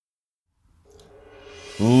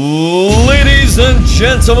Ladies and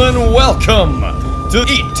gentlemen, welcome to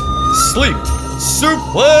Eat, Sleep,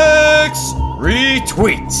 Suplex,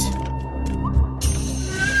 Retweet.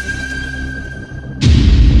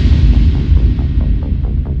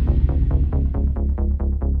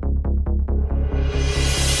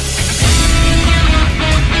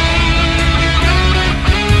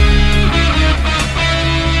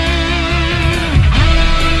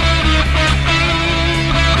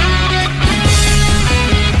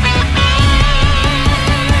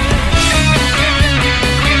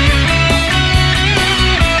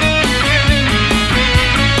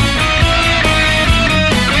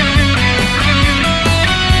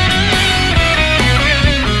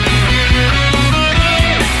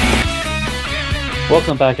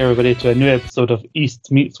 Welcome back, everybody, to a new episode of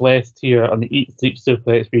East Meets West here on the Eat, Sleep,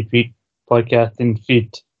 Suplex, Retweet podcasting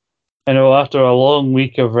feed. I know after a long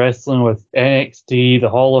week of wrestling with NXT, the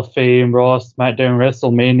Hall of Fame, Raw, SmackDown,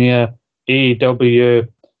 WrestleMania, AEW,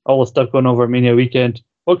 all the stuff going over Mania weekend,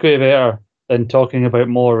 what could be better than talking about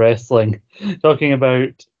more wrestling? Talking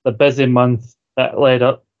about the busy month that led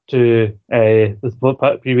up to this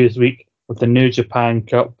previous week with the New Japan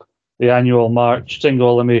Cup, the annual March single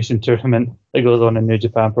elimination tournament that goes on in New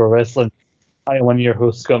Japan Pro Wrestling. I am one of your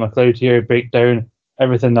hosts, Scott McLeod, here to break down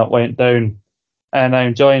everything that went down. And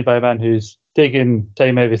I'm joined by a man who's taken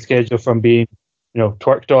time out of his schedule from being,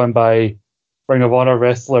 twerked on by Ring of Honor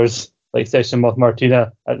wrestlers like Session Moth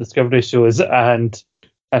Martina at Discovery shows and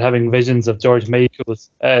having visions of George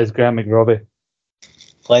Michaels as Grant McRobbie.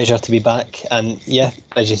 Pleasure to be back. And yeah,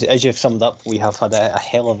 as you've summed up, we have had a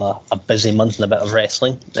hell of a busy month and a bit of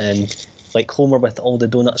wrestling. And like Homer with all the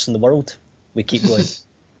donuts in the world, we keep going.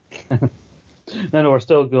 No, we're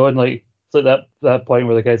still going. Like, it's like that point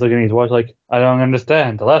where the guy's looking at his watch like, I don't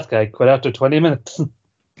understand. The last guy quit after 20 minutes.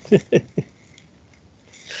 So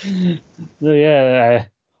yeah,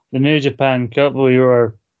 the New Japan Cup, we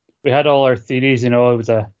had all our theories, it was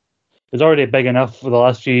already big enough for the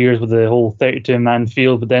last few years with the whole 32-man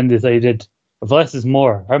field, but then decided, if less is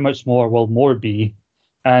more, how much more will more be?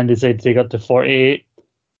 And decided to take up to 48.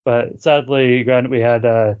 But sadly, Grant, we had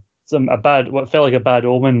what felt like a bad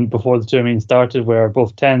omen before the tournament started, where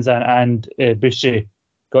both Tenzan and Ibushi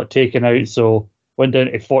got taken out, so went down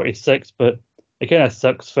to 46. But it kind of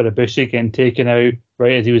sucks for Ibushi getting taken out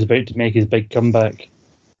right as he was about to make his big comeback.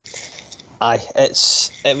 Aye,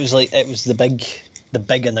 it was the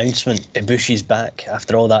big announcement. Ibushi's back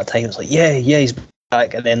after all that time. It's like, yeah, he's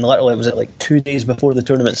back, and then literally was it like 2 days before the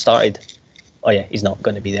tournament started? Oh yeah, he's not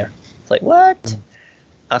going to be there. It's like, what?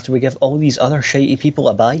 After we give all these other shitey people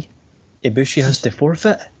a bye, Ibushi has to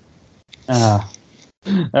forfeit. Well,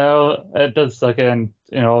 it does suck, and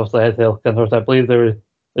obviously his health concerns. I believe there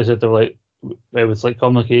was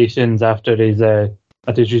complications after his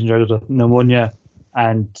treatment with pneumonia,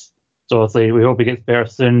 and so obviously we hope he gets better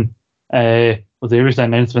soon. With the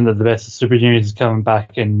recent announcement that the Best of Super Juniors is coming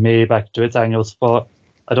back in May, back to its annual spot,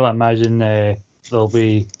 I don't imagine we'll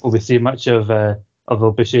be seeing much of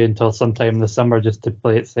Ibushi until sometime in the summer, just to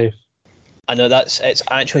play it safe. I know it's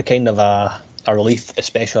actually kind of a relief,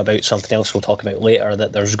 especially about something else we'll talk about later,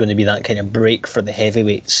 that there's going to be that kind of break for the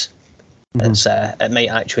heavyweights. Mm-hmm. It might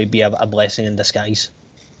actually be a blessing in disguise.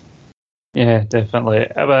 Yeah, definitely.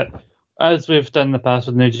 But as we've done in the past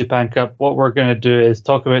with the New Japan Cup, what we're going to do is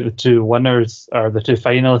talk about the two winners, or the two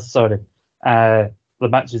finalists, the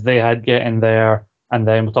matches they had getting there, and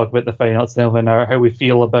then we'll talk about the finalists and how we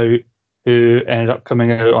feel about who ended up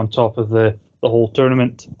coming out on top of the whole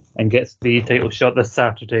tournament and gets the title shot this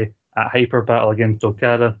Saturday at Hyper Battle against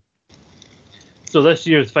Okada. So this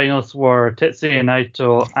year's finalists were Tetsuya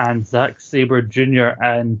Naito and Zack Sabre Jr.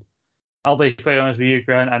 And I'll be quite honest with you,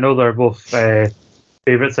 Grant, I know they're both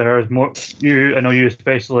favourites of ours. I know you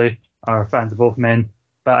especially are fans of both men,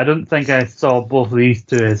 but I don't think I saw both of these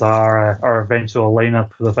two as our eventual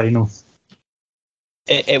lineup for the finals.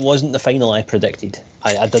 It wasn't the final I predicted.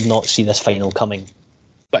 I did not see this final coming.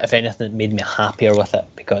 But if anything, it made me happier with it,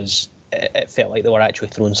 because it felt like they were actually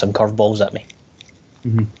throwing some curveballs at me.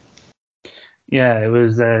 Mm-hmm. Yeah, it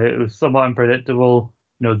was somewhat unpredictable.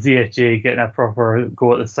 ZHA getting a proper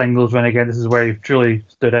go at the singles run again. This is where he truly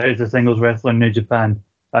stood out as a singles wrestler in New Japan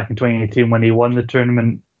back in 2018 when he won the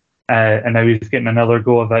tournament. And now he's getting another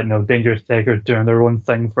go of it. Dangerous Tekkers doing their own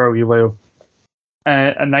thing for a wee while.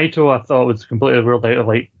 And Naito, I thought, was completely ruled out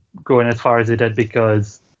of going as far as he did,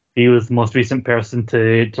 because he was the most recent person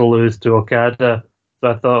to lose to Okada.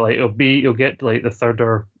 So I thought he'll get to the third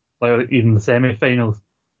or even the semi-finals,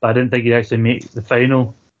 but I didn't think he'd actually make the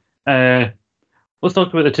final. Let's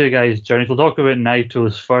talk about the two guys' journeys. We'll talk about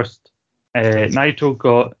Naito's first. Naito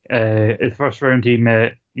got his first round. He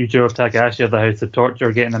met Yujiro Takahashi of the House of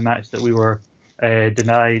Torture getting a match that we were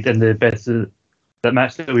denied in the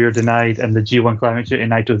match that we were denied in the G1 Climax due to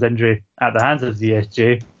Naito's injury at the hands of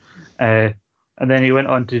ZSJ. And then he went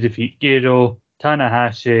on to defeat Gedo,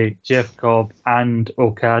 Tanahashi, Jeff Cobb, and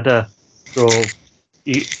Okada. So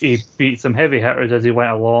he beat some heavy hitters as he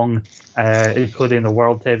went along, including the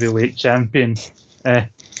World Heavyweight Champion.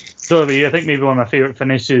 So I think maybe one of my favourite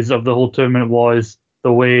finishes of the whole tournament was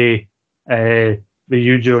the way the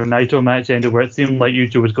Yujiro Naito match ended, where it seemed like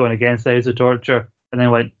Yujiro was going against the House of Torture, and then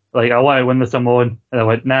went, like, I want to win this, I'm on. And I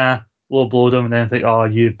went, nah, low blowed him, and then I think, oh,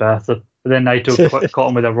 you bastard. But then Naito caught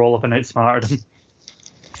him with a roll up and outsmarted him.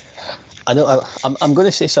 I know, I'm going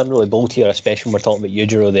to say something really bold here, especially when we're talking about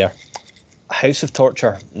Yujiro there. House of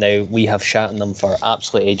Torture, now we have shat on them for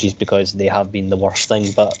absolute ages because they have been the worst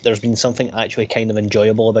thing, but there's been something actually kind of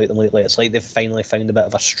enjoyable about them lately. It's like they've finally found a bit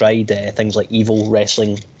of a stride, things like Evil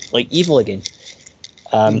wrestling, like Evil again.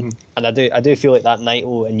 And I do feel like that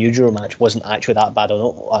Naito and Yujiro match wasn't actually that bad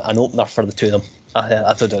an opener for the two of them.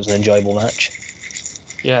 I thought it was an enjoyable match.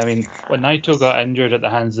 Yeah, I mean, when Naito got injured at the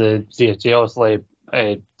hands of ZSJ, obviously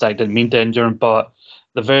Zack didn't mean to injure him, but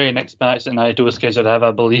the very next match that Naito was scheduled to have,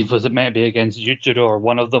 I believe, was it meant to be against Yujiro, or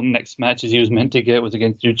one of them next matches he was meant to get was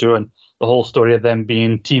against Yujiro, and the whole story of them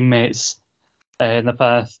being teammates in the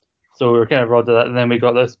past. So we were kind of robbed of that, and then we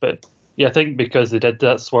got this. But yeah, I think because they did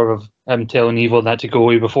that swerve of him telling Evil that to go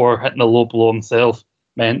away before hitting the low blow himself,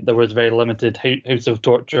 meant there was very limited House of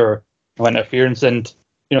Torture interference. And,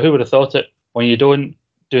 who would have thought it? When you don't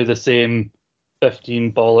do the same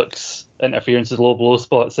 15 bollocks interferences, low blow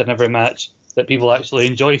spots in every match, that people actually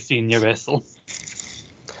enjoy seeing you wrestle.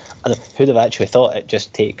 And who'd have actually thought it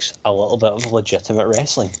just takes a little bit of legitimate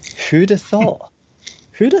wrestling? Who'd have thought?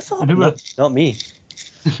 Who'd have thought? Not me.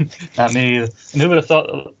 Not me either. And who would have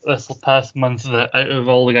thought this past month that out of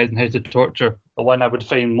all the guys in House of Torture, the one I would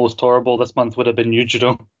find most horrible this month would have been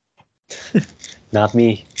Yujiro. Not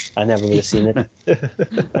me. I never would have seen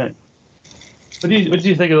it. What do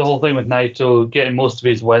you think of the whole thing with Naito getting most of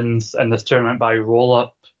his wins in this tournament by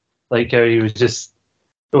roll-up? Like how he was just,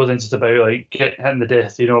 it wasn't just about like hitting the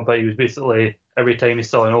death, but he was basically, every time he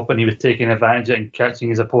saw an open, he was taking advantage of it and catching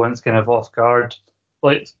his opponents kind of off guard.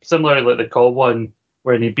 Like similar like the Cobb one,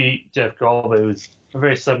 when he beat Jeff Cobb, it was a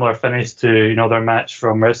very similar finish to, their match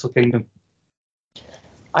from Wrestle Kingdom.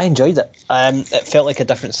 I enjoyed it. It felt like a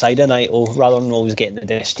different side of Naito, rather than always getting the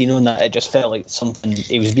Destino and that. It just felt like something,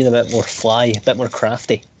 he was being a bit more fly, a bit more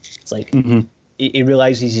crafty. It's like, he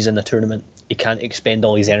realises he's in the tournament. He can't expend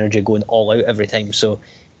all his energy going all out every time, so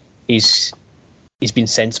he's been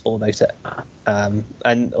sensible about it.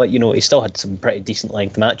 And he still had some pretty decent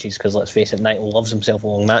length matches, because let's face it, Naito loves himself a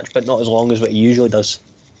long match, but not as long as what he usually does.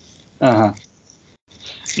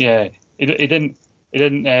 Yeah, he didn't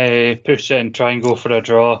push it and try and go for a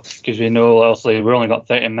draw, because we know obviously we've only got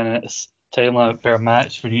 30 minutes time limit per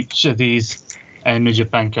match for each of these New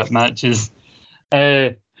Japan Cup matches.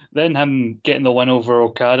 Then him getting the win over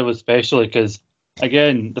Okada was special, because,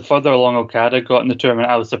 again, the further along Okada got in the tournament,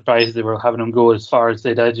 I was surprised they were having him go as far as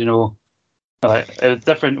they did. It was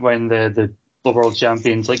different when the world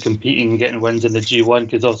champions competing and getting wins in the G1,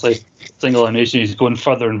 because obviously single elimination is going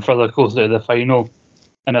further and further closer to the final.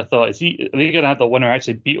 And I thought, are they going to have the winner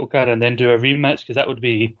actually beat Okada and then do a rematch? Because that would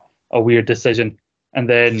be a weird decision. And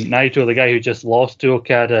then Naito, the guy who just lost to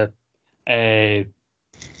Okada,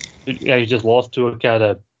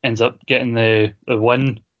 ends up getting the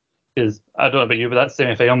win. Because I don't know about you, but that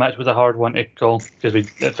semi-final match was a hard one to call, because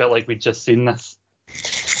it felt like we'd just seen this.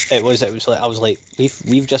 It was like, I was like,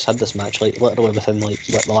 we've just had this match literally within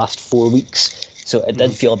the last 4 weeks, so it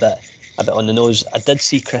did feel a bit on the nose. I did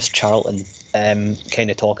see Chris Charlton kind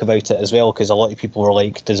of talk about it as well, because a lot of people were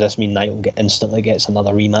like, does this mean Naito instantly gets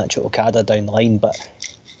another rematch at Okada down the line? But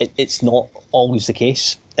it's not always the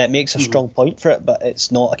case. It makes a strong point for it, but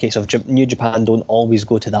it's not a case of New Japan don't always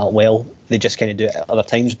go to that well. They just kind of do it at other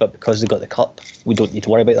times, but because they got the cup, we don't need to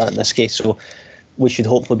worry about that in this case. So we should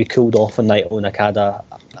hopefully be cooled off on Naito and Okada.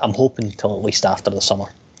 I'm hoping till at least after the summer.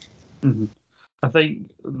 I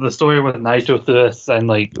think the story with Naito through this, and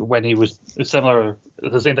when he was similar,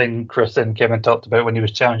 the same thing Chris and Kevin talked about when he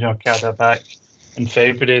was challenging Okada back in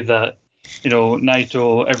February, that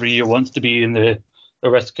Naito every year wants to be in the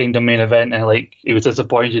Wrestle Kingdom main event, and he was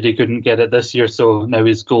disappointed he couldn't get it this year, so now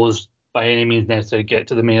his goal is by any means necessary to get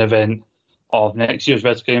to the main event of next year's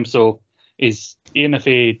Wrestle Kingdom. So even if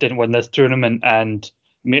he didn't win this tournament, and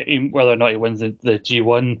whether or not he wins the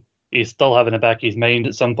G1, he's still having the back of his mind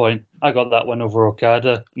at some point, I got that one over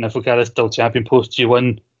Okada, and if Okada's still champion post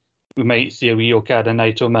G1, we might see a wee Okada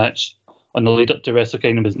Naito match on the lead up to Wrestle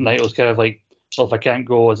Kingdom, as Naito's kind of well, if I can't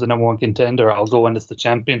go as the number one contender, I'll go in as the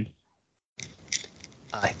champion.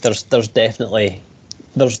 Aye, there's definitely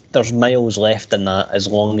there's miles left in that, as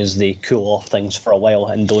long as they cool off things for a while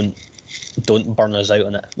and don't burn us out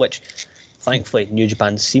on it, which thankfully New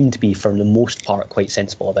Japan seem to be, for the most part, quite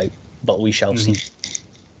sensible about, but we shall see.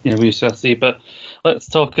 Yeah, we shall see. But let's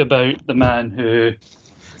talk about the man who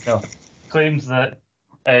claims that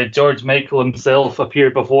George Michael himself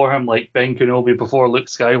appeared before him, like Ben Kenobi before Luke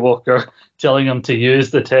Skywalker, telling him to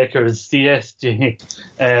use the Techers CSG,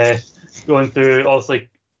 going through, obviously,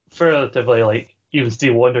 relatively, like, even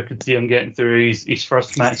Steve Wonder could see him getting through his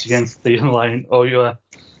first match against the Lion Oyoa.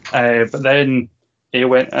 But then he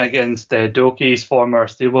went against Doki's former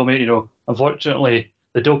stablemate. Unfortunately,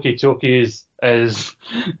 the Doki Choki is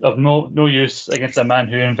of no use against a man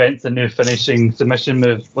who invents a new finishing submission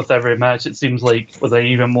move with every match, it seems like, with an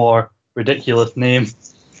even more ridiculous name.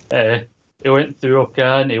 He went through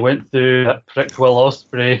Okan, he went through that prick Will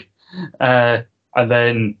Ospreay, and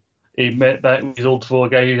then he met that his old foe,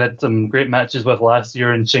 guy who had some great matches with last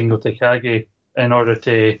year, in Shingo Takagi, in order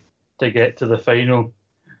to get to the final.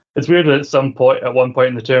 It's weird that at one point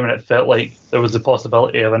in the tournament, it felt like there was the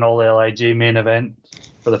possibility of an all-LIJ main event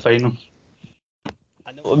for the final.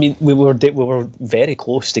 I know. I mean, we were very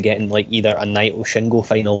close to getting like either a Naito Shingo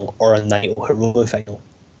final or a Naito Hiromu final,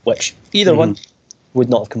 which either one would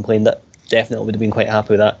not have complained at. Definitely would have been quite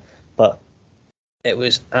happy with that. But it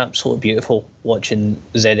was absolutely beautiful watching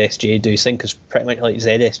ZSJ do his thing, because pretty much like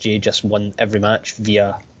ZSJ just won every match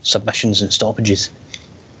via submissions and stoppages,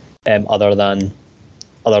 other than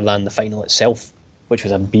the final itself, which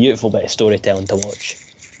was a beautiful bit of storytelling to watch.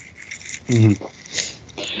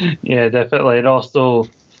 Yeah, definitely. And also,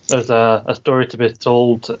 there's a story to be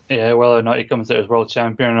told, whether or not he comes out as world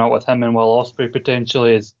champion or not, with him and Will Ospreay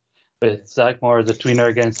potentially, is with Zach Moore as a tweener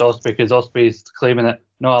against Ospreay, because Ospreay's claiming that,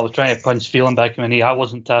 no, I was trying to punch Phelan back in my knee, I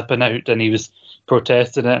wasn't tapping out, and he was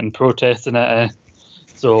protesting it.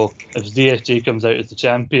 So if ZSJ comes out as the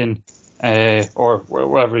champion, or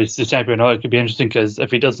whatever he's the champion or not, it could be interesting, because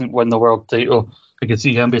if he doesn't win the world title, we could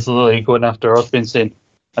see him basically going after Ospreay and saying,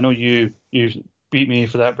 I know you beat me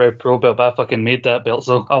for that Red Pro belt, but I fucking made that belt,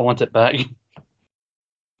 so I want it back.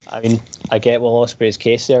 I mean, I get Will Ospreay's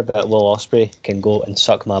case there, but Will Ospreay can go and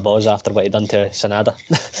suck my balls after what he done to Sanada.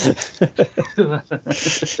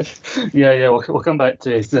 yeah, we'll come back to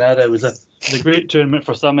Sanada. It was a great tournament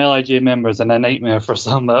for some LIJ members and a nightmare for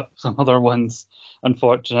some other ones,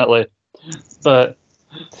 unfortunately. But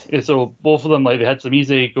so both of them, like, they had some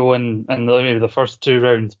easy going in maybe the first two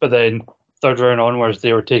rounds, but then third round onwards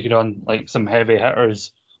they were taking on like some heavy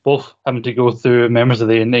hitters, both having to go through members of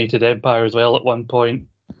the United Empire as well at one point.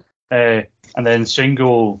 And then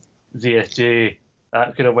Shingo ZSJ,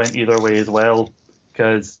 that could have went either way as well,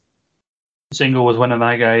 because Shingo was one of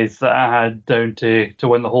my guys that I had down to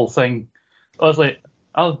win the whole thing. I was like,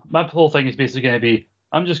 my whole thing is basically going to be,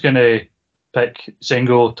 I'm just going to pick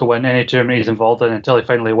Shingo to win any tournament he's involved in until he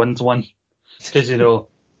finally wins one. Because,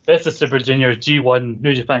 Best of Super Juniors, G1,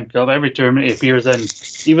 New Japan Cup, every tournament he appears in,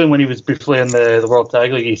 even when he was briefly in the World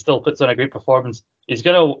Tag League, he still puts on a great performance. I'm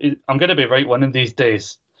going to be right one of these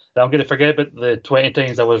days. I'm going to forget about the 20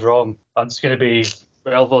 times I was wrong. I'm just going to be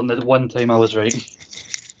relevant the one time I was right.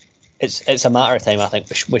 It's a matter of time, I think,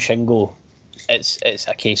 with Shingo. It's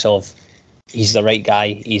a case of he's the right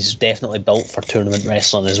guy. He's definitely built for tournament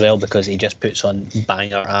wrestling as well, because he just puts on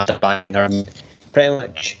banger after banger. I mean, pretty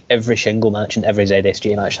much every Shingo match and every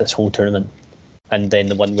ZSJ match this whole tournament, and then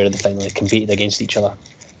the one where they finally competed against each other,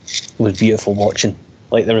 was beautiful watching.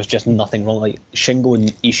 Like, there was just nothing wrong. Like, Shingo and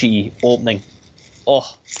Ishii opening.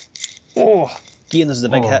 Oh, Gian is the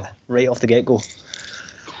big hit right off the get-go.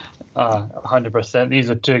 100%. These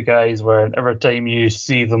are two guys where every time you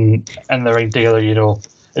see them in the ring together,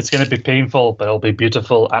 it's going to be painful, but it'll be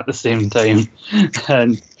beautiful at the same time.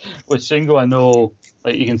 And with Shingo, I know,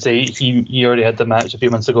 like, you can say he already had the match a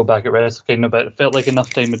few months ago back at Wrestle Kingdom, but it felt like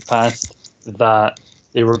enough time had passed that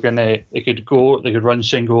they could run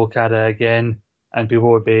Shingo Okada again, and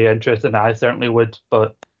people would be interested, and I certainly would,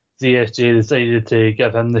 but ZSJ decided to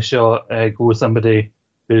give him the shot, go with somebody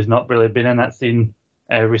who's not really been in that scene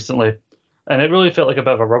recently. And it really felt like a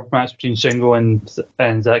bit of a rubber match between Shingo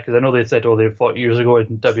and Zack, because I know they said, they fought years ago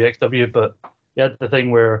in WXW, but you had the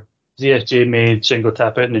thing where ZSJ made Shingo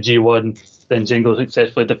tap out in the G1, then Shingo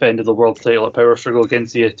successfully defended the world title at Power Struggle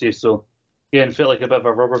against ZSJ. So, again, it felt like a bit of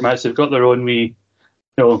a rubber match. They've got their own wee,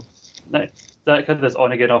 that kind of this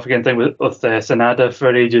on again, off again thing with Sanada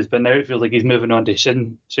for ages, but now it feels like he's moving on to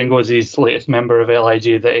Shingo as his latest member of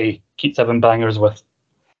LIJ that he keeps having bangers with.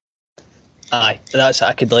 Aye,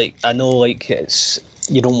 I know, like, it's,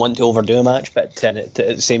 you don't want to overdo a match, but at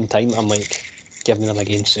the same time, I'm like, Give me them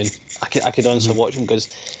again soon. I could honestly watch them because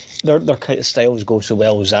their kind of styles go so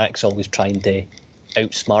well. Zach's always trying to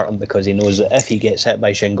outsmart him because he knows that if he gets hit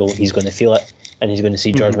by Shingo, he's going to feel it, and he's going to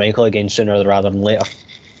see George Michael again sooner rather than later.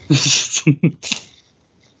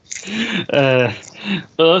 But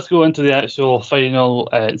let's go into the actual final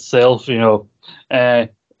itself. I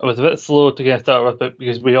was a bit slow to get started with it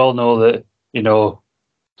because we all know that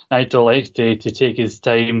Naito likes to take his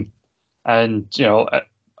time, and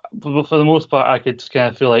for the most part, I could just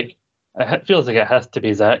kind of feel like it feels like it has to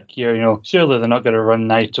be Zack here. Surely they're not going to run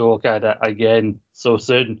Naito Okada again so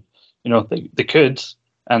soon. They could,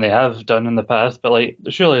 and they have done in the past, but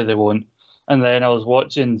surely they won't. And then I was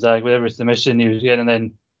watching Zack with every submission he was getting, and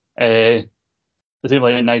then it seemed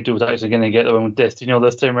like Naito was actually going to get the one with Destiny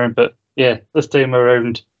this time around. But yeah, this time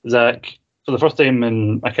around, Zack, for the first time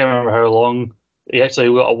in I can't remember how long, he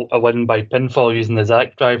actually got a win by pinfall using the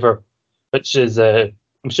Zack driver, which is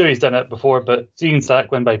I'm sure he's done it before, but seeing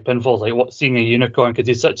Zack win by pinfall is like seeing a unicorn, because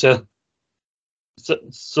he's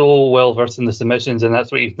so well versed in the submissions, and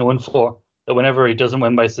that's what he's known for. That whenever he doesn't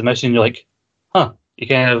win by submission, you're like, you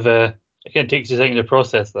kind of it kind of takes you a second to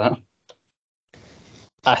process that.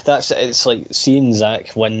 It's like seeing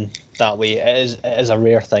Zack win that way. It is a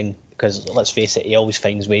rare thing, because let's face it, he always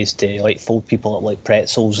finds ways to fold people up like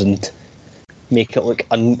pretzels and make it look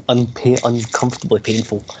uncomfortably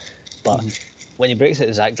painful. But when he breaks it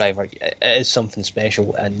to Zack driver, it is something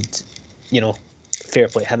special. And fair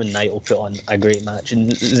play, him and Naito put on a great match,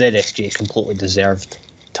 and ZSJ completely deserved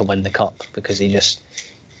to win the cup, because he's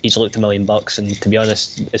looked $1,000,000, and to be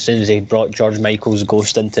honest, as soon as he brought George Michael's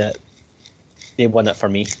Ghost into it, he won it for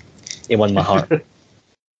me. He won my heart.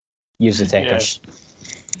 Use the techers.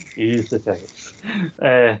 Yeah. Use the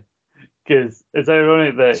techers. Because it's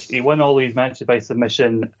ironic that he won all these matches by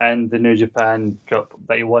submission and the New Japan Cup,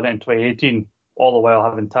 that he won it in 2018, all the while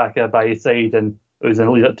having Taka by his side, and it was in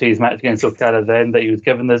the lead up to his match against Okada then that he was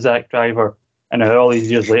given the Zack driver, and now all these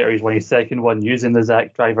years later he's won his second one using the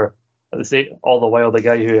Zack driver. All the while the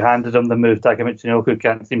guy who handed him the move, Taka Michinoku,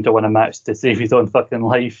 can't seem to win a match to save his own fucking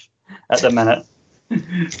life at the minute.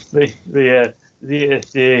 the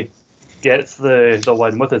ZSJ gets the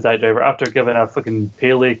win with the Zack driver after giving a fucking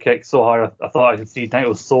Pele kick so hard I thought I could see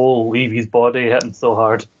Naito's soul leave his body, hitting so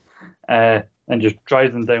hard, and just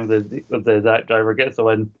drives him down with the Zack driver, gets the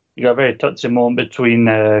win. You got a very touching moment between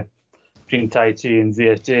Taichi and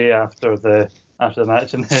ZSJ after the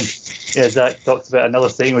match, and then Zack talks about another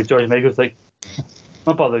thing with George Michael's like,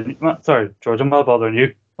 sorry George, I'm not bothering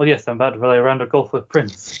you. Well, yes, I'm about to play a round of golf with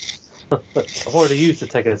Prince. But I've already used the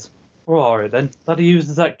tickets. We're alright then. Bloody use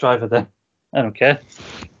the Zack driver then. I don't care.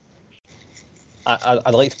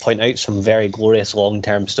 I'd like to point out some very glorious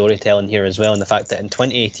long-term storytelling here as well, and the fact that in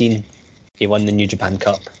 2018 he won the New Japan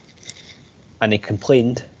Cup, and he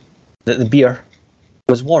complained that the beer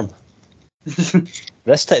was warm.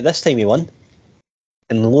 This time he won,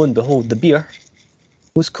 and lo and behold, the beer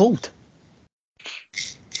was cold.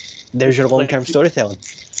 There's your long-term storytelling.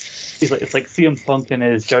 It's like CM Punk in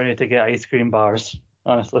his journey to get ice cream bars,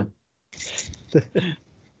 honestly.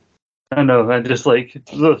 I know, and just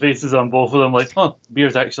the faces on both of them, like, the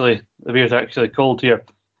beer's actually cold here.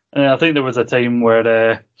 And I think there was a time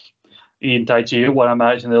where he and Taichi won a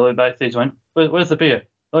match, and they looked backstage and went, "Where's the beer?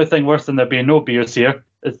 The only thing worse than there being no beers here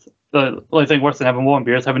is the only thing worse than having warm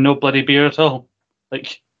beer is having no bloody beer at all.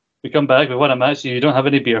 Like, we come back, we won a match, you don't have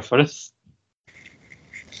any beer for us."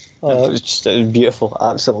 Oh, it was beautiful.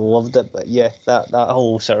 I absolutely loved it. But yeah, that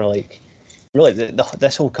whole sort of really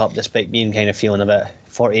this whole cup, despite being kind of feeling a bit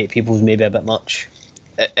 48 people was maybe a bit much,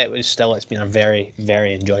 it's been a very,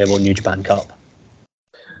 very enjoyable New Japan Cup.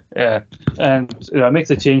 Yeah, and it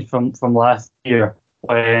makes a change from last year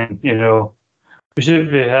when we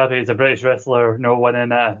should be happy as a British wrestler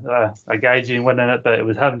winning a Gaijin winning it, but it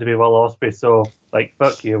was having to be Will Ospreay, so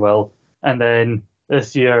fuck you, Will. And then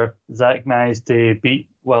this year Zack managed to beat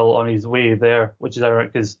Will on his way there, which is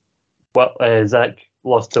ironic because Zack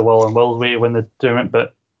lost to Will on Will's way to win the tournament,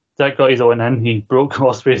 but Zack got his own in. He broke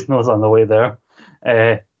Ospreay's nose on the way there.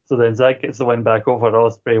 So then Zack gets the win back over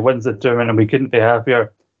Ospreay, wins the tournament, and we couldn't be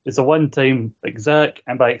happier. It's a one-time, Zack,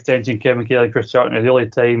 and by extension Kevin Kelly and Chris Charlton are the only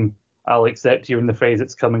time I'll accept hearing the phrase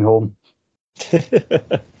 "it's coming home."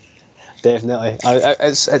 Definitely.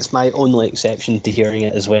 It's my only exception to hearing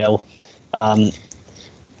it as well.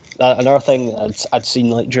 Another thing I'd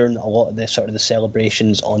seen during a lot of the sort of the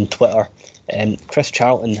celebrations on Twitter, Chris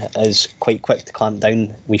Charlton is quite quick to clamp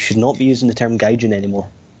down. We should not be using the term Gaijin anymore.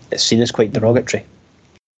 It's seen as quite derogatory.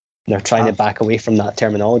 They're trying to back away from that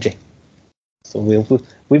terminology. So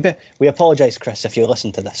we apologise, Chris, if you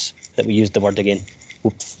listen to this, that we used the word again.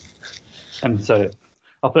 Oops. I'm sorry.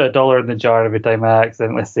 I'll put $1 in the jar every time I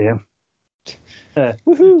accidentally see him.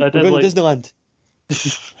 Woohoo! I We're did going like, to Disneyland.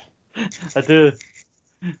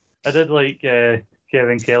 I did like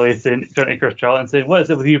Kevin Kelly saying, turning to Chris Charlton saying, "What is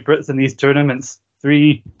it with you Brits in these tournaments?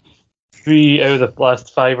 Three out of the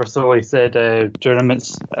last 5 or so," he said,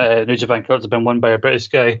 tournaments, New Japan Cups have been won by a British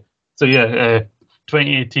guy. So yeah,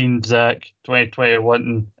 2018 Zach,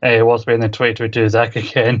 2021 Wasbury, and then 2022 Zach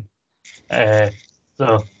again.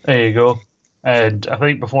 So there you go. And I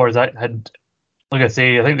think before Zach had, like I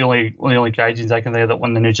say, I think the only Gaijin Zach in there that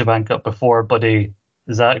won the New Japan Cup before Buddy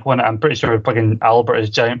Zach won it. I'm pretty sure fucking Albert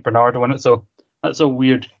is Giant Bernard won it. So that's a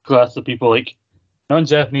weird class of people, like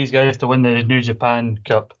non-Japanese guys to win the New Japan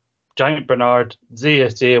Cup. Giant Bernard,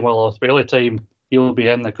 ZSJ, and well, Australia time, he'll be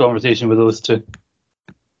in the conversation with those two.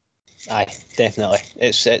 Aye, definitely.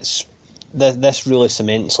 It's this really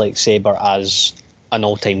cements like Sabre as an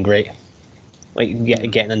all-time great. Like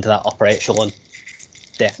getting into that upper echelon,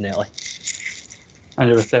 definitely.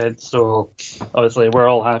 100%. So obviously, we're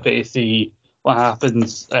all happy to see what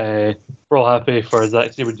happens. We're all happy for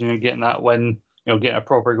Zack Sabre Jr. getting that win. You know, getting a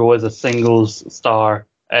proper go as a singles star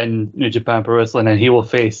in New Japan Pro Wrestling, and he will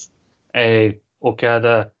face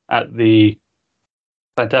Okada at the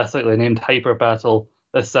fantastically named Hyper Battle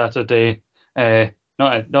this Saturday.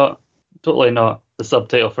 Not totally not the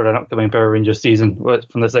subtitle for an upcoming Power Rangers season,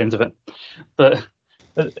 from the sounds of it. But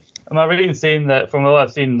am I right in saying that from what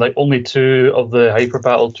I've seen, like only 2 of the Hyper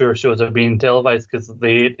Battle Tour shows are being televised because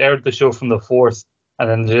they aired the show from the 4th, and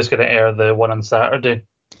then they're just going to air the one on Saturday?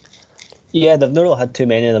 Yeah, they've not really had too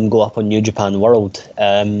many of them go up on New Japan World.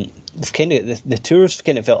 They've kind of the tours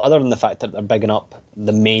kind of felt, other than the fact that they're bigging up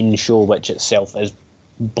the main show, which itself is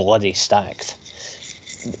bloody stacked.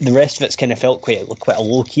 The rest of it's kind of felt quite a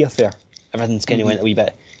low key affair. Everything's kind of went a wee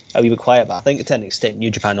bit quiet, but I think to an extent New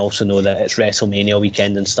Japan also know that it's WrestleMania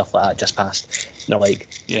weekend and stuff like that just passed. And they're like,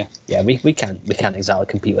 yeah, we can't exactly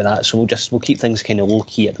compete with that, so we'll keep things kind of low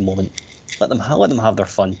key at the moment. Let them have their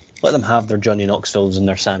fun. Let them have their Johnny Knoxvilles and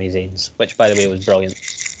their Sami Zayns, which by the way was brilliant.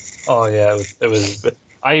 Oh yeah, it was.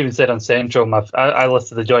 I even said on Central, I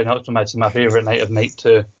listed the Johnny Knoxville match as my favourite night of night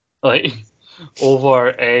 2. Like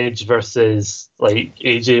over Edge versus like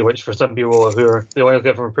AJ, which for some people who are they want to look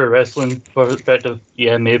at it from a pro wrestling perspective,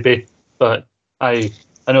 yeah, maybe. But I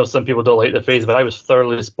know some people don't like the phrase, but I was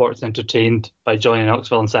thoroughly sports entertained by Johnny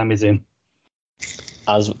Knoxville and Sami Zayn.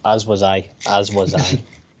 As was I.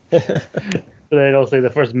 But then also the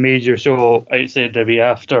first major show outside WWE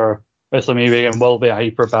after WrestleMania will be a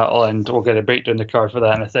Hyper Battle, and we'll get a breakdown the card for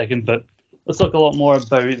that in a second. But let's talk a lot more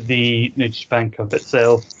about the New Japan Cup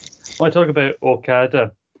itself. I want to talk about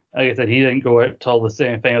Okada. Like I said, he didn't go out till the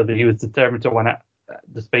semi-final, but he was determined to win it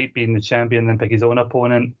despite being the champion, then pick his own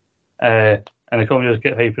opponent. And the company just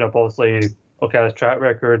kept hyping up, obviously, Okada's track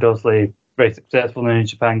record, obviously very successful in the New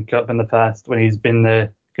Japan Cup in the past when he's been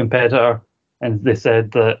the competitor. And they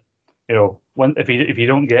said that, you know, if you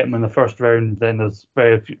don't get him in the first round, then there's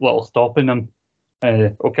very little stopping him.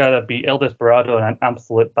 Okada beat El Desperado in an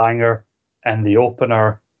absolute banger in the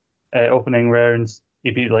opening rounds.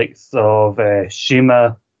 He beat likes of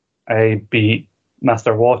Shima. He beat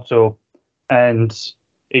Master Wato, and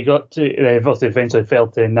he got to obviously eventually fell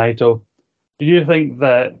to Naito. Do you think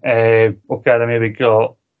that Okada maybe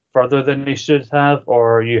got further than he should have,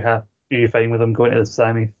 or are you fine with him going to the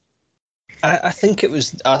semis? I think it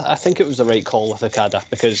was the right call with Okada,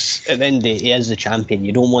 because at the end of the day, he is the champion.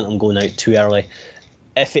 You don't want him going out too early.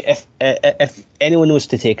 If anyone was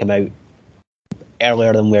to take him out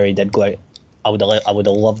earlier than where he did go out, I would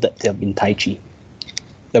have loved it to have been Taichi.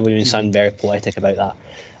 There would have been something very poetic about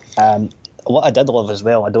that. What I did love as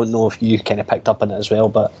well, I don't know if you kind of picked up on it as well,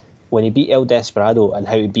 but when he beat El Desperado and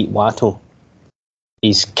how he beat Wato,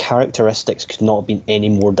 his characteristics could not have been any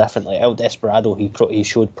more different. Like El Desperado, he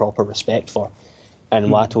showed proper respect for, and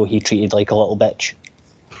Wato he treated like a little bitch.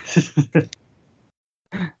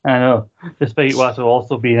 I know. Despite Wato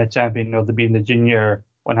also being a champion of being the junior,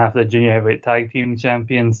 one half of the junior heavyweight tag team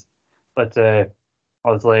champions, but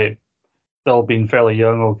obviously still being fairly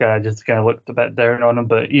young, Okada just kind of looked a bit down on him.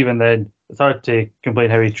 But even then, it's hard to complain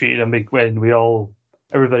how he treated him when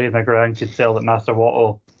everybody in the ground could tell that Master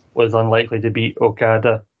Wato was unlikely to beat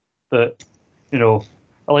Okada. But, you know,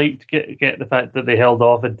 I like to get the fact that they held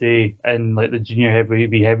off a day in like the junior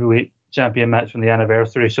heavyweight champion match from the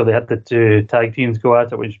anniversary show. They had the 2 tag teams go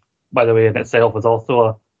at it, which, by the way, in itself was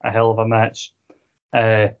also a hell of a match.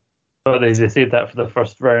 But they saved that for the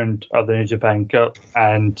first round of the New Japan Cup,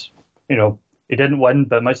 and you know he didn't win.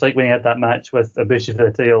 But much like when he had that match with Ibushi for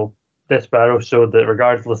the title, Desperado showed that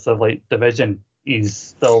regardless of like division, he's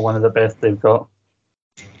still one of the best they've got.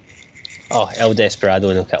 Oh, El Desperado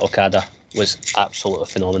and Okada, was absolutely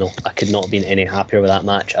phenomenal. I could not have been any happier with that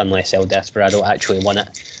match unless El Desperado actually won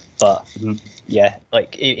it. But yeah,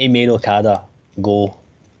 like he made Okada go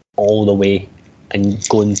all the way and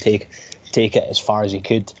go and take it as far as he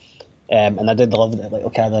could. And I did love that, like,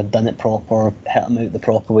 Okada had done it proper, hit him out the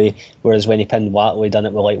proper way, whereas when he pinned Watley, done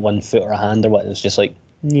it with like 1 foot or a hand or what, it was just like,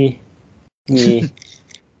 yeah,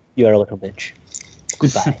 you're a little bitch.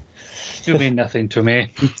 Goodbye. You mean nothing to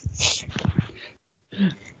me.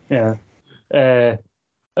 Yeah.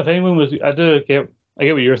 If anyone was, I get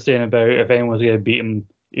what you're saying about if anyone was going to beat him,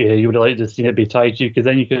 you would have liked to have seen it be Taichi, because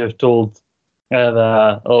then you could have told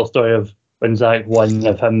the little story of when Zack won,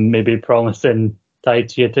 of him maybe promising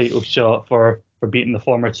Taichi a title shot for beating the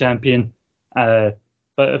former champion. But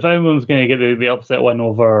if anyone's going to get the upset win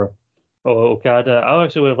over Okada, I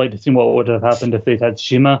actually would have liked to see what would have happened if they'd had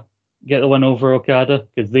Shima get the win over Okada,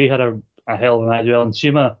 because they had a hell of a match. And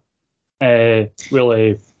Shima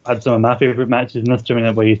really had some of my favourite matches in this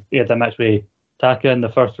tournament, where he had that match with Taka in the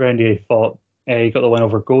first round. He got the win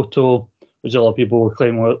over Goto, which a lot of people were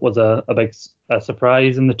claiming was a big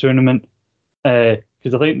surprise in the tournament.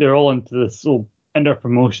 Because I think they're all into this whole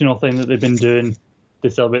inter-promotional thing that they've been doing to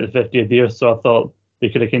celebrate the 50th year. So I thought they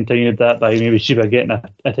could have continued that by maybe Shima getting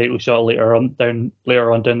a title shot later on down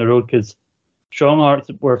the road, because Strong Hearts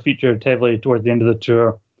were featured heavily towards the end of the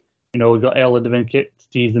tour. You know, we got El Lindaman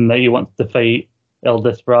teasing that he wants to fight El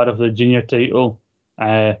Desperado for the junior title.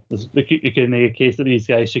 You could make a case that these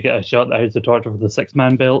guys should get a shot at House of Torture for the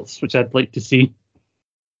 6-man belts, which I'd like to see.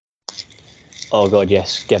 Oh god,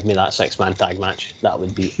 yes, give me that 6-man tag match. That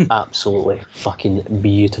would be absolutely fucking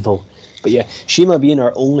beautiful. But yeah, Shima being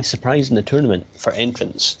our only surprise in the tournament for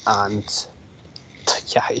entrance, and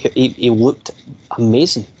yeah, he looked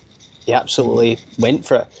amazing. He absolutely went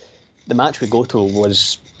for it. The match with Goto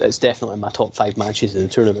it's definitely my top 5 matches in the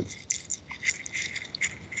tournament.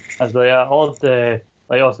 As all of the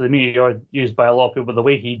also the meteor used by a lot of people, but the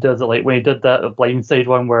way he does it, like when he did that blindside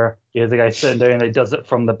one where he has a guy sitting down and he does it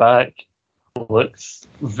from the back, looks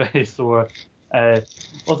very sore.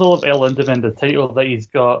 Also love El Lindaman, the title that he's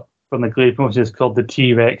got from the Glade promotion is called the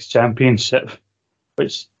T-Rex Championship,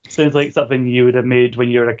 which sounds like something you would have made when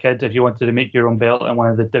you were a kid if you wanted to make your own belt in one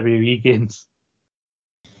of the WWE games.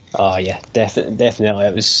 Oh yeah, definitely.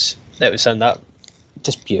 It was something that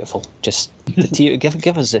just beautiful. Just the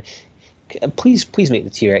give us the. Please make the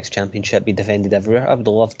T-Rex Championship be defended everywhere. I would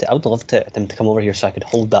love them to come over here so I could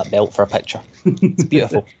hold that belt for a picture. It's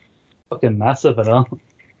beautiful. Fucking massive, I know.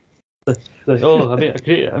 I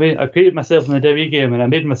created myself in the WWE game and I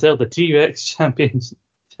made myself the T-Rex champion.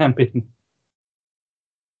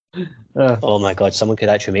 Oh my god, someone could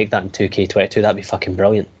actually make that in 2K22. That'd be fucking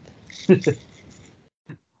brilliant.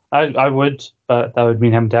 I would, but that would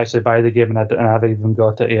mean him to actually buy the game, and I haven't even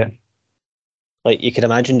got it yet. Like, you could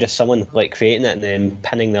imagine just someone like creating it and then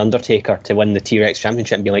pinning the Undertaker to win the T-Rex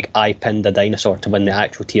Championship and be like, I pinned a dinosaur to win the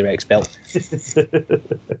actual T-Rex belt.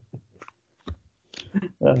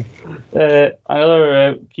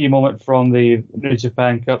 Another key moment from the New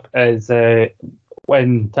Japan Cup is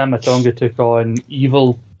when Tama Tonga took on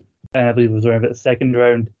Evil, and I believe it was around the second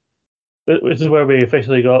round. Which is where we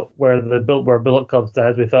officially got where Bullet Club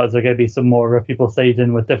stands. We thought there was going to be some more people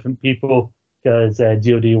siding with different people, because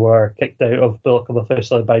GOD were kicked out of Bullet Club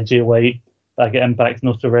officially by Jay White back at Impact's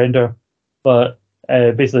No Surrender. But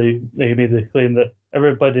basically, they made the claim that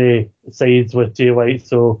everybody sides with Jay White.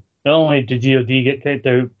 So not only did GOD get kicked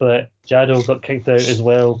out, but Jado got kicked out as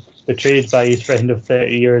well, betrayed by his friend of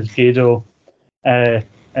 30 years, Gedo. And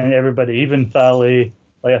everybody, even Fale,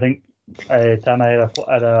 like I think Tana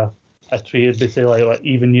had a tweet basically like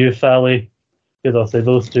even you, Fale, because obviously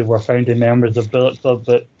those two were founding members of Bullet Club,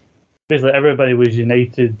 but basically everybody was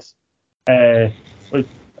united. I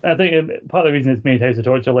think part of the reason it's made House of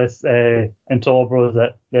Torture less and Tall Bros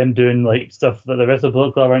that them doing like stuff that the rest of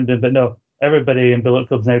Bullet Club aren't doing, but no, everybody in Bullet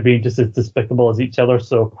Club's now being just as despicable as each other,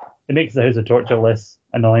 so it makes the House of Torture less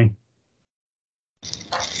annoying.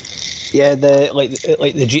 Yeah,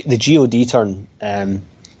 the GOD turn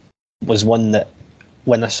was one that,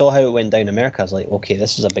 when I saw how it went down in America, I was like, okay,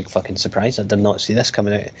 this is a big fucking surprise. I did not see this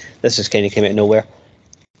coming out. This is kind of came out of nowhere.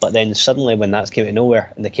 But then suddenly when that came out of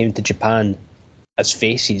nowhere and they came to Japan as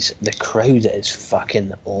faces, the crowd is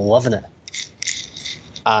fucking loving it.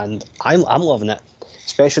 And I'm loving it,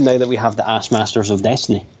 especially now that we have the Ass Masters of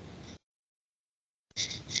Destiny.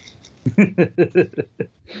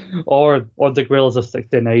 or the Gorillas of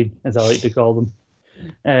 69, as I like to call them.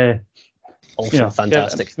 Also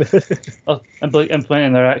fantastic.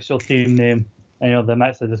 Implementing their actual team name, and they're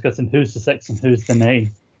actually discussing who's the 6 and who's the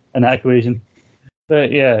 9 in that equation.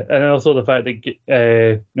 But yeah, and also the fact that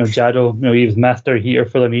Jado, he was master heater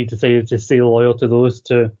for them. He decided to stay loyal to those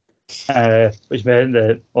two, which meant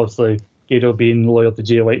that obviously Gato being loyal to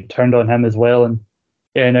Jay White turned on him as well. And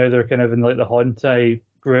yeah, now they're kind of in like the Hontai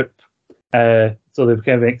group, so they've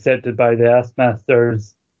kind of been accepted by the Ass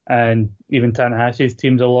Masters and even Tanahashi's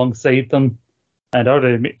teams alongside them. And I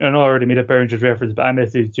already made a Behringer's reference, but I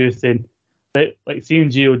messaged you saying that, like, seeing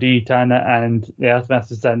God, Tana, and the Ass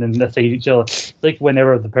Masters standing beside each other, it's like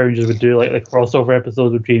whenever the Behringers would do like the crossover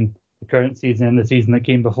episodes between the current season and the season that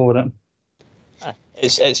came before it.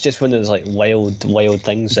 It's just one of those like wild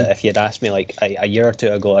things that if you'd asked me like a year or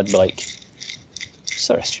two ago, I'd be like,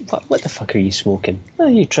 sorry, what the fuck are you smoking? Are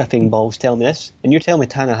you tripping balls telling me this? And you're telling me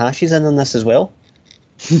Tanahashi's in on this as well?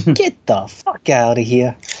 Get the fuck out of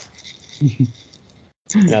here.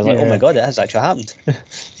 And I was like, oh my god, it has actually happened.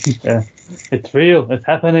 Yeah, it's real, it's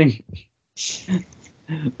happening.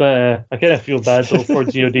 But I kind of feel bad though for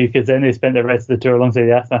God, because then they spent the rest of the tour alongside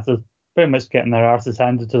the Ass Masters, pretty much getting their arses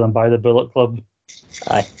handed to them by the Bullet Club.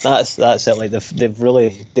 Aye, that's it. Like they've really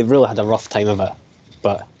had a rough time of it,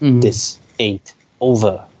 but this ain't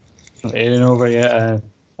over. It ain't over yet.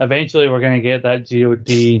 Eventually, we're going to get that God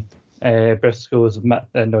Briscoes,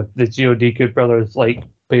 the God Good Brothers like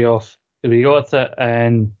payoff. We got it,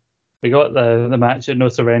 and we got the match at No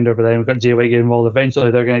Surrender, but then we got Jay White getting involved.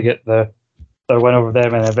 Eventually, they're going to get their win over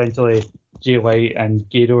them, and eventually Jay White and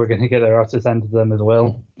Gato are going to get their arses handed to them as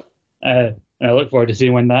well. And I look forward to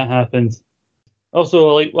seeing when that happens.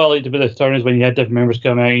 Also, what I liked about this turn is when you had different members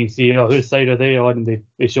come out and you see, whose side are they on, and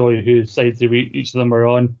they show you whose sides each of them are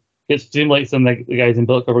on. It seemed like some of the guys in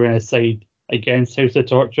Bullet Club were going to side against House of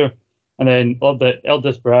Torture. And then El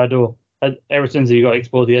Desperado, ever since he got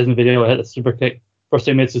exposed, he has in the video, hit a super kick. First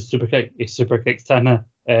time he hits a super kick, he super kicks Tama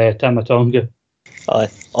Tonga.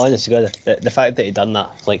 Honestly, God, the fact that he done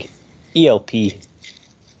that, like, ELP,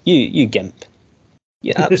 you gimp.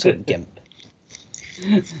 You absolute gimp.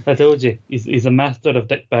 I told you, he's a master of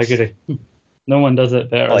dickbaggery. No one does it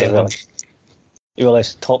better than him. You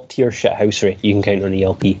realize top tier shithousery you can count on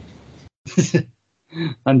ELP.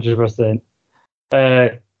 100%.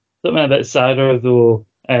 Something a bit sadder though.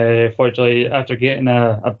 Fortunately, after getting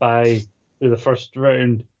a bye through the first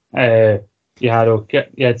round, you had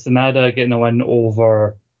Sanada getting a win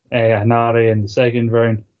over Hanare in the second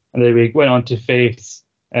round, and then we went on to face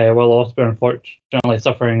Will Ospreay, unfortunately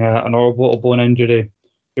suffering an orbital bone injury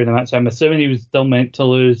during the match. I'm assuming he was still meant to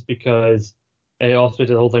lose because Ospreay did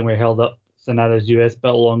the whole thing where he held up Sanada's US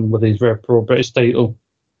belt along with his Rev Pro British title.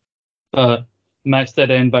 But the match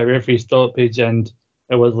did end by referee stoppage, and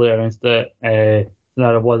it was later announced that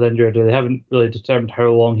Sanada was injured. They haven't really determined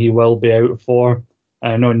how long he will be out for.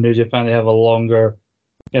 I know in New Japan they have a longer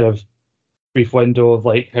kind of brief window of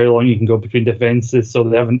like how long you can go between defenses, so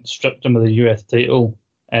they haven't stripped him of the US title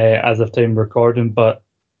as of time recording. But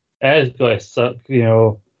it is going to suck,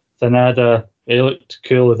 Sanada, he looked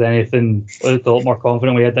cool as anything, looked a lot more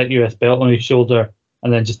confident. We had that US belt on his shoulder,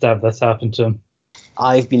 and then just to have this happen to him.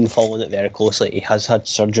 I've been following it very closely. He has had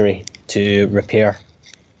surgery to repair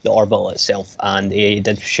the orbital itself, and he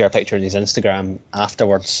did share a picture on his Instagram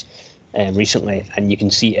afterwards recently, and you can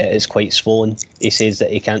see it is quite swollen. He says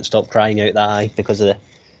that he can't stop crying out that eye because of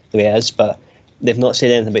the way it is, but they've not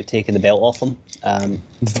said anything about taking the belt off him.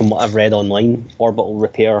 From what I've read online, orbital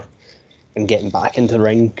repair and getting back into the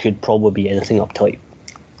ring could probably be anything up to like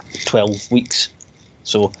 12 weeks.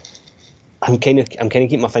 So I'm kind of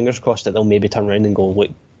keeping my fingers crossed that they'll maybe turn around and go, look,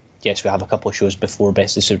 yes, we have a couple of shows before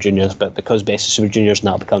Best of Super Juniors, but because Best of Super Juniors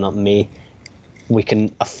now becoming up in May, we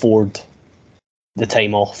can afford the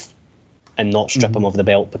time off and not strip him of the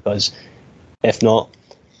belt, because if not,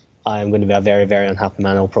 I'm going to be a very, very unhappy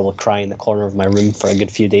man. I'll probably cry in the corner of my room for a good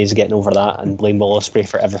few days getting over that and blame Will Ospreay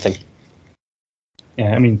for everything.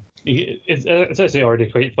 Yeah, I mean, it's actually already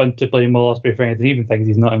quite fun to blame Will Ospreay for anything, even things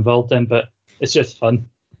he's not involved in, but it's just fun.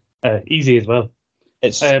 Easy as well.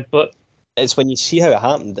 But it's when you see how it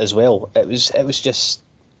happened as well. It was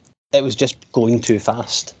just going too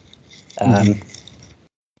fast.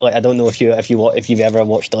 Like, I don't know if you've ever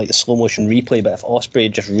watched like the slow motion replay, but if Ospreay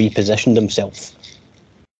had just repositioned himself,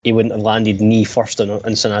 he wouldn't have landed knee first on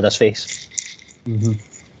Sanada's face. Mm-hmm.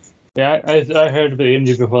 Yeah, I heard about the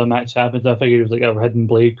injury before the match happened. I figured it was like a hidden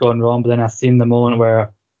blade gone wrong, but then I seen the moment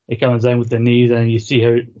where he comes in with the knees and you see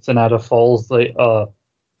how Sanada falls. Like,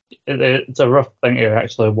 it's a rough thing to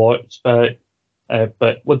actually watch, but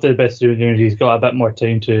with the best juniors, he's got a bit more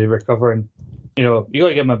time to recover, and you got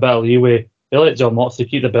to give him a bit of leeway. They let John Moxley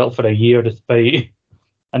keep the belt for a year, despite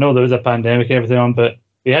I know there was a pandemic and everything on, but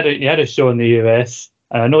he had a show in the US,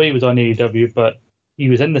 and I know he was on AEW, but he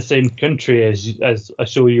was in the same country as a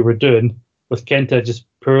show you were doing, with Kenta just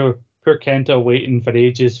poor Kenta waiting for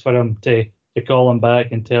ages for him to call him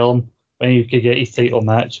back and tell him when he could get his title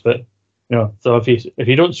match. But so if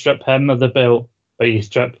you don't strip him of the belt, but you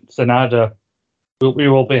strip Sanada, we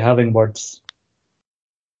will be having words.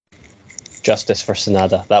 Justice for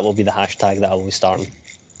Sanada. That will be the hashtag that I will be starting.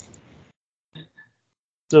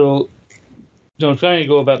 So, trying to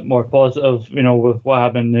go a bit more positive, with what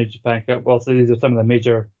happened in the New Japan Cup. Well, so these are some of the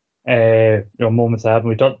major, moments that happened.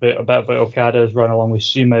 We talked a bit about Okada's run along with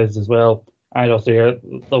Shima's as well, and also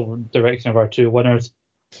the direction of our two winners.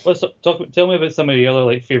 Tell me about some of the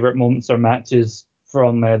other favorite moments or matches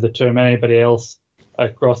from the tournament. Anybody else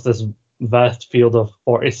across this vast field of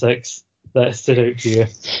 46 that stood out to you?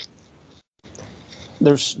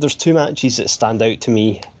 There's two matches that stand out to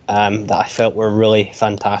me that I felt were really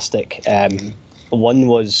fantastic. One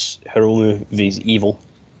was Hiromu vs Evil.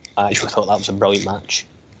 I actually thought that was a brilliant match.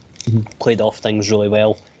 Mm-hmm. Played off things really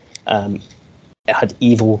well. It had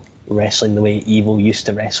Evil wrestling the way Evil used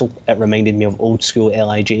to wrestle. It reminded me of old school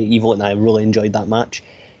LIJ Evil, and I really enjoyed that match.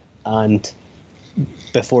 And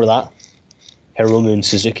before that, Hiromu and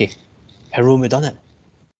Suzuki. Hiromu done it.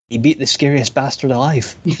 He beat the scariest bastard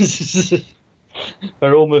alive.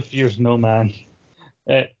 Hiromu fears no man.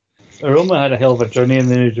 Hiromu had a hell of a journey in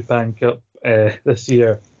the New Japan Cup this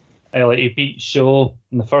year. He beat Sho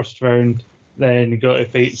in the first round, then he got to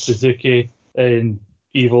fight Suzuki, and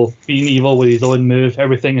beating Evil with his own move.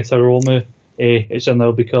 Everything is Hiromu, it shall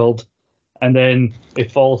now be called. And then he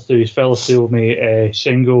falls to his fellow soulmate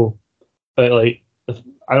Shingo. But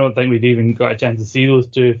I don't think we'd even got a chance to see those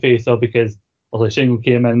two face off because Shingo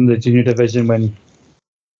came in the junior division when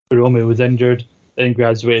Hiromu was injured, then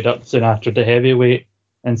graduated up soon after the heavyweight.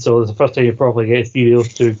 And so it was the first time you probably get to see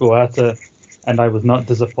those two go at it. And I was not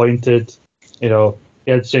disappointed. He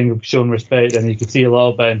had Shingo shown respect, and you could see a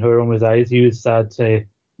little bit in Hiromu's eyes. He was sad to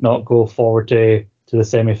not go forward to the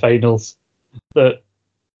semi-finals. But,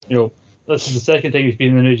 this is the second time he's been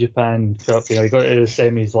in the New Japan Cup. He got to the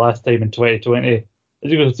semis last time in 2020.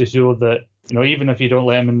 It goes to show that, even if you don't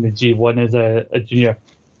let him in the G1 as a junior,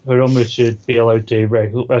 Hiromu should be allowed to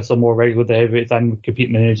wrestle more regularly with the heavyweights and compete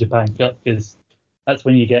in the New Japan Cup, because that's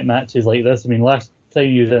when you get matches like this. I mean, last time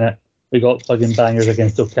he was in it, we got plug-in bangers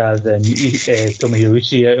against Okada and Tomohiro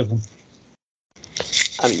Ishii out of him.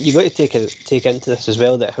 You got to take into this as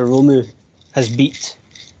well that Hiromu has beat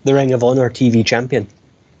the Ring of Honor TV champion.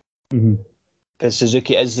 Mm-hmm. Because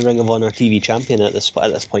Suzuki is the Ring of Honor TV champion at this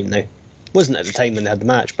point now. Wasn't at the time when they had the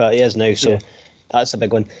match, but he is now. So that's a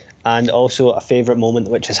big one. And also a favourite moment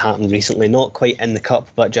which has happened recently, not quite in the cup,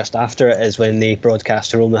 but just after it, is when they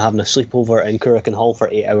broadcast Hiromu having a sleepover in Kurikan Hall for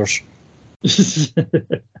 8 hours.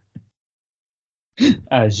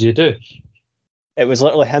 As you do. It was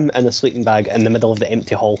literally him in a sleeping bag in the middle of the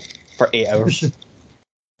empty hall for 8 hours.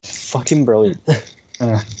 Fucking brilliant.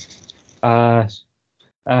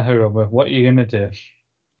 Hiromu, what are you going to do?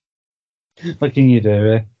 What can you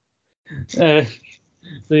do, eh? So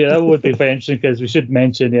that would be quite interesting, because we should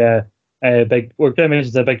mention, we're going to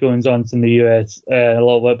mention the big goings on in the US a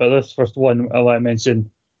little bit, but this first one I want to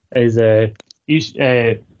mention is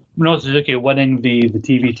Minoru Suzuki winning the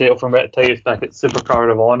TV title from Red Titus back at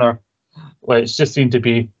Supercard of Honor, which just seemed to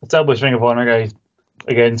be established Ring of Honor guys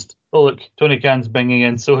against, Tony Khan's bringing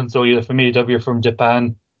in so-and-so either from AEW or from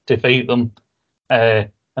Japan to fight them.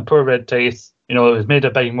 And poor Red Titus, it was made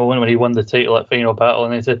a big moment when he won the title at Final Battle,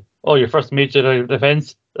 and they said, your first major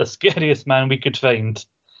defense, the scariest man we could find.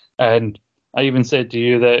 And I even said to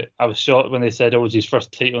you that I was shocked when they said it was his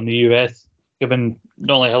first title in the US, given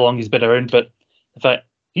not only how long he's been around, but the fact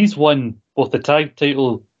he's won both the tag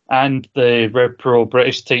title and the Rev Pro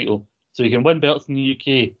British title. So he can win belts in the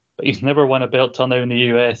UK, but he's never won a belt till now in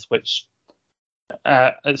the US, which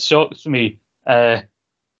it shocks me.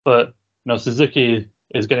 But Suzuki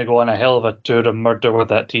is going to go on a hell of a tour of murder with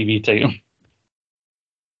that TV title.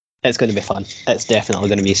 It's going to be fun. It's definitely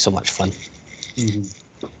going to be so much fun.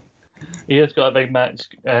 Mm-hmm. He has got a big match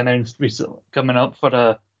announced recently coming up for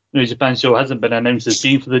a New Japan show. It hasn't been announced as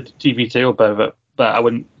being for the TV title, but I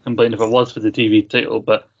wouldn't complain if it was for the TV title.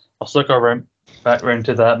 But I'll circle back around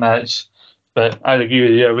to that match. But I'd agree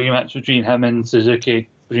with you. A rematch between him and Suzuki,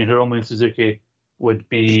 between Hiromu and Suzuki, would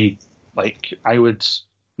be I would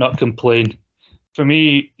not complain. For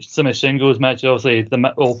me, some of Shingo's matches, obviously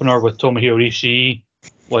the opener with Tomohiro Ishii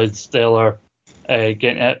was stellar.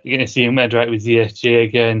 Getting to see him interact with ZSJ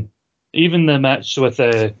again. Even the match with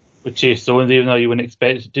Chase Owens, even though you wouldn't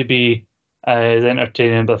expect it to be as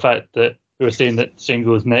entertaining, but the fact that we were saying that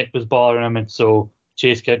Shingo's neck was bothering him, and so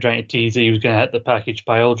Chase kept trying to tease that he was going to hit the package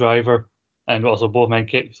pile driver, and also both men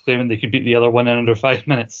kept claiming they could beat the other one in under 5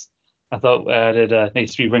 minutes. I thought added a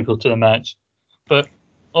nice sweet wrinkle to the match. But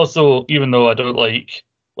also, even though I don't like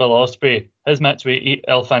Will Ospreay, his match with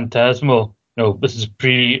El Phantasmo, this is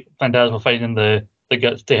pre-Phantasmo finding the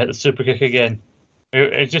guts to hit the super kick again.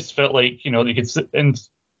 It just felt like, you could sit and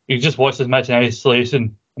you could just watch this match in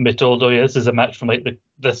isolation and be told, oh yeah, this is a match from like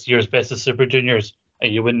this year's Best of Super Juniors,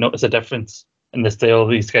 and you wouldn't notice a difference in the style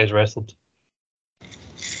these guys wrestled.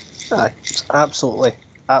 It's absolutely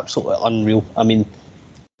unreal. I mean,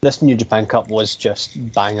 this New Japan Cup was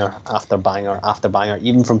just banger after banger after banger,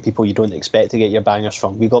 even from people you don't expect to get your bangers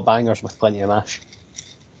from. We got bangers with plenty of mash.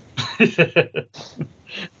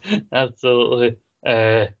 Absolutely.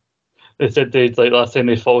 They said last time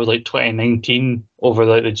they fought was 2019 over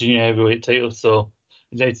the junior heavyweight title, so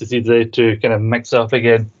it's nice to see the two kind of mix up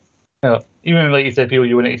again. Even like you said, people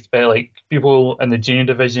you wouldn't expect, people in the junior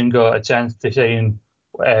division got a chance to shine,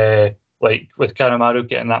 with Kanemaru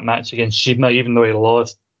getting that match against Shima, even though he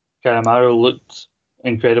lost. Kanemaru looked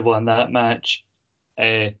incredible in that match.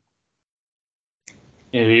 You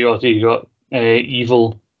got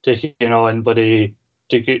Evil taking on Buddy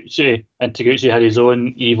Taguchi, and Taguchi had his own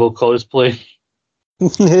Evil cosplay.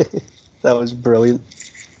 That was brilliant.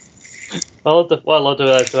 What I loved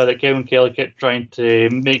about that Kevin Kelly kept trying to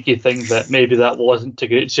make you think that maybe that wasn't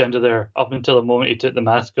Taguchi under there up until the moment he took the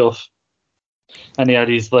mask off. And he had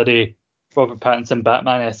his bloody Robert Pattinson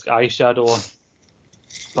Batman-esque eyeshadow on.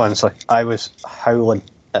 Honestly, I was howling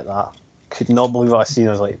at that. Could not believe what I seen.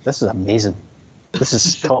 I was like, this is amazing. This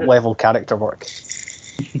is top-level character work.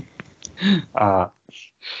 God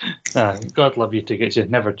love you, Taguchi.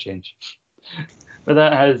 Never change. But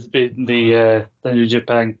that has been the New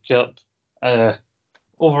Japan Cup.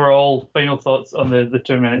 Overall, final thoughts on the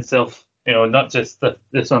tournament itself. Not just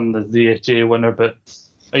this on the ZSJ winner, but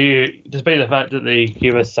are you, despite the fact that they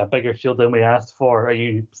gave us a bigger field than we asked for, are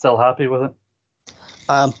you still happy with it?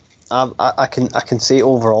 I can say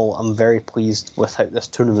overall I'm very pleased with how this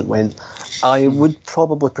tournament went. I would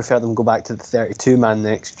probably prefer them go back to the 32-man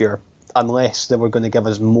next year, unless they were going to give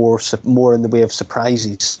us more in the way of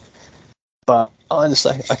surprises. But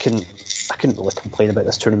honestly, I couldn't really complain about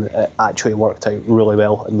this tournament. It actually worked out really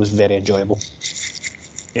well and was very enjoyable.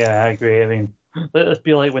 Yeah, I agree. I mean, let this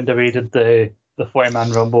be like when they did the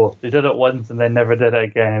 40-man Rumble. They did it once and then never did it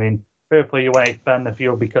again. I mean, fair play, you want to expand the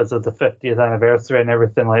field because of the 50th anniversary and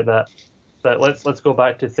everything like that. But let's go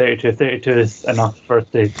back to 32. 32 is enough for us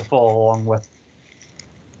to follow along with.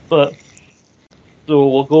 But so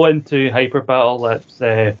we'll go into Hyper Battle. Let's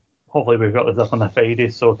hopefully we've got this up on a Friday,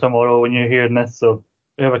 so tomorrow when you're hearing this, so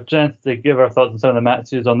we have a chance to give our thoughts on some of the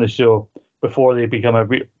matches on the show before they become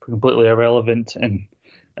completely irrelevant, and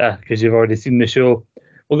because you've already seen the show.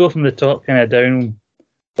 We'll go from the top kind of down.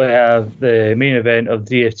 We have the main event of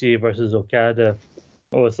DSJ versus Okada.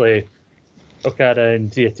 Obviously, Okada and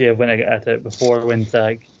DSJ have went at it before when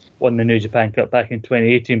Zack won the New Japan Cup back in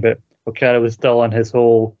 2018, but Okada was still on his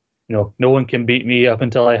whole, no one can beat me up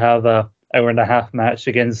until I have a hour-and-a-half match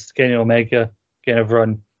against Kenny Omega kind of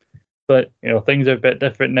run. But, things are a bit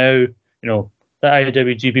different now. The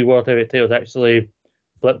IWGP World Heavyweight title is actually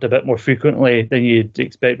flipped a bit more frequently than you'd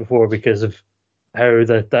expect before because of how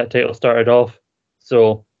that title started off.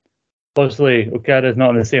 So, obviously, Okada's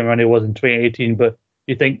not in the same run he was in 2018, but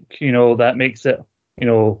you think, that makes it,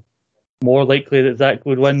 more likely that Zack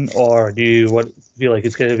would win, or do you feel like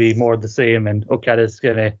it's going to be more the same and Okada's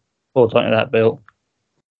going to hold on to that belt?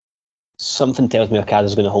 Something tells me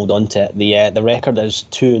Okada's going to hold on to it. The record is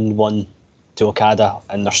 2-1 to Okada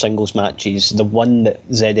in their singles matches. The one that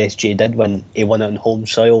ZSJ did win, he won it on home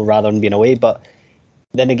soil rather than being away, but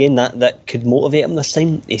then again, that could motivate him this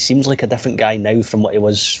time. He seems like a different guy now from what he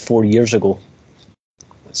was 4 years ago.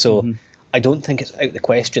 So I don't think it's out of the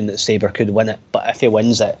question that Sabre could win it, but if he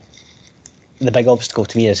wins it, the big obstacle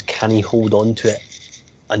to me is, can he hold on to it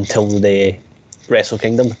until the Wrestle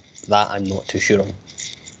Kingdom? That I'm not too sure on.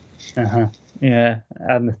 Yeah,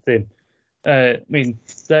 I'm the same. I mean,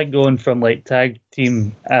 that going from tag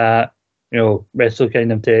team Wrestle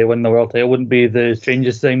Kingdom to win the world title wouldn't be the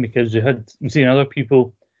strangest thing, because you've seen other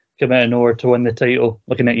people come out of nowhere to win the title.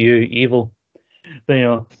 Looking at you, Evil. But,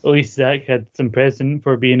 at least Zack had some precedent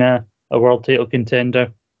for being a world title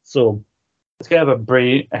contender. So it's kind of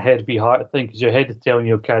a head be heart thing, because your head is telling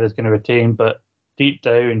you Okada's going to retain, but deep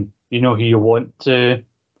down you know who you want to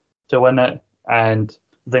win it, and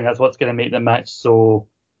I think that's what's going to make the match so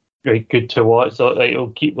good to watch. So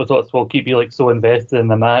it'll keep you so invested in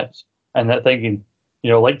the match, and that thinking,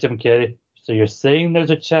 like Jim Carrey. So you're saying there's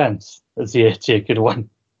a chance that ZSJ could win?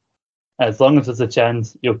 As long as there's a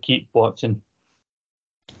chance, you'll keep watching.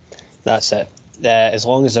 That's it. As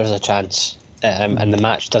long as there's a chance, and the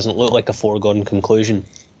match doesn't look like a foregone conclusion,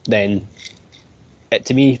 then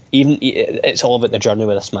to me, even it's all about the journey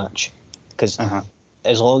with this match, because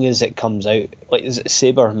as long as it comes out, like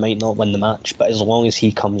Sabre might not win the match, but as long as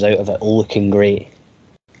he comes out of it looking great,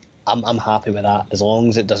 I'm happy with that. As long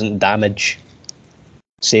as it doesn't damage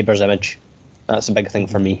Sabre's image, that's a big thing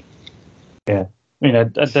for me. Yeah, I mean, I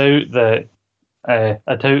doubt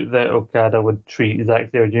that Okada would treat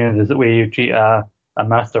Zack Sabre Jr. the way you treat a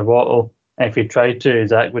Master Waddle. And if he tried to,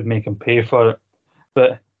 Zack would make him pay for it.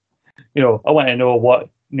 But I want to know what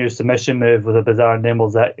new submission move with a bizarre name will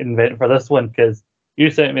Zack invent for this one, because you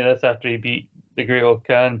sent me this after he beat the Great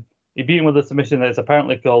O'Khan. He beat him with a submission that's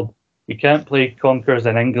apparently called "You Can't Play Conkers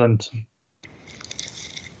in England."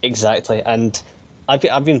 Exactly, and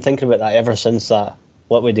I've been thinking about that ever since that.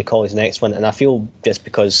 What would they call his next one? And I feel just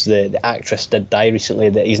because the actress did die recently,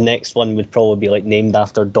 that his next one would probably be like named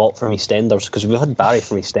after Dot from EastEnders, because we've had Barry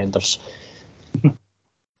from EastEnders.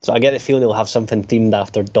 So I get the feeling he'll have something themed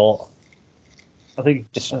after Dot. I think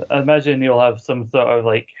I imagine he'll have some sort of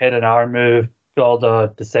like head and arm move called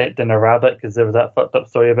dissecting a rabbit, because there was that fucked up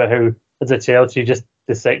story about how as a child she just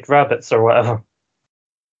dissect rabbits or whatever,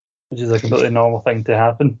 which is a completely normal thing to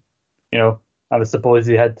happen. I suppose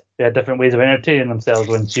they had different ways of entertaining themselves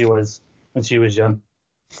when she was young.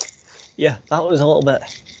 Yeah, that was a little bit.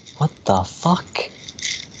 What the fuck?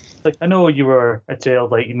 Like, I know you were a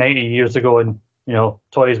child like 90 years ago, and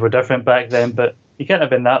toys were different back then, but you can't have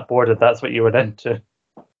been that bored if that's what you were into.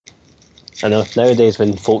 I know. Nowadays,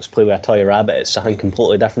 when folks play with a toy rabbit, it's something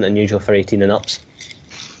completely different and usual for 18 and ups.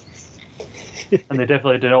 And they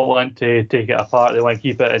definitely do not want to take it apart. They want to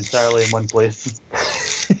keep it entirely in one place.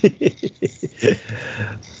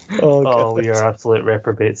 Oh, we are absolute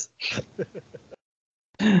reprobates.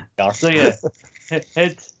 So yeah,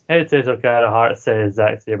 head says Okada, heart says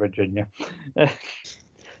Zack Sabre Jr.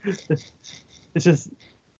 It's just,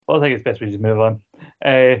 I think it's best we just move on.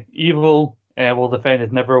 Evil will defend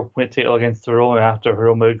his never openweight title against Hiromu after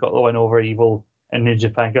Hiromu got the win over Evil in New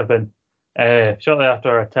Japan Cup. And shortly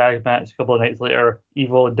after a tag match, a couple of nights later,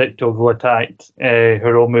 Evil and Dick Togo attacked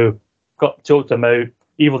Hiromu, choked him out.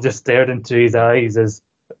 Evil just stared into his eyes as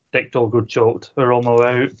Dick Togo choked Hiromu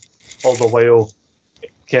out, all the while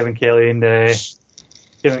Kevin Kelly and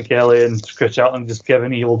Chris Charlton just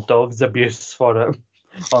giving Evil dogs abuse for it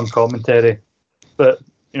on commentary. But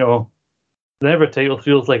the never title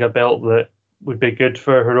feels like a belt that would be good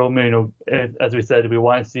for Hiromu. As we said, we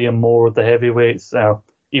want to see him more with the heavyweights.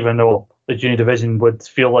 Even though the junior division would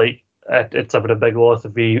feel like it's a big loss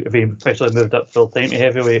if he officially moved up full time to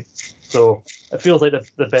heavyweight. So it feels like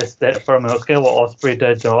the best step for him. And it's kind of what Ospreay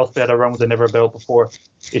did. Ospreay had a run with the never belt before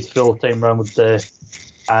his full time run with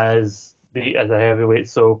as a heavyweight.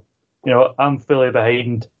 So I'm fully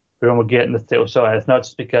behind Hiromu getting this title shot. And it's not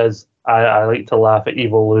just because I like to laugh at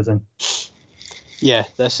Evil losing. Yeah,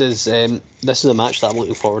 this is a match that I'm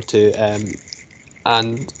looking forward to,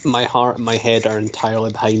 and my heart and my head are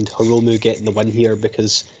entirely behind Hiromu getting the win here,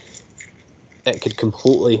 because it could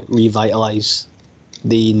completely revitalise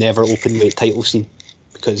the never open weight title scene,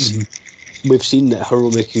 because we've seen that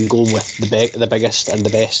Hiromu can go with the biggest and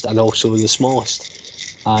the best and also the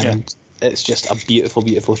smallest, and it's just a beautiful,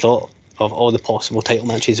 beautiful thought of all the possible title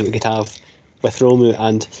matches that we could have with Hiromu.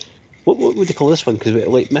 And what would they call this one? Because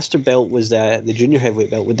like Mr. Belt was the junior heavyweight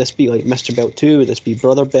belt. Would this be like Mr. Belt 2? Would this be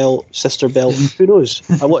brother belt, sister belt? Who knows?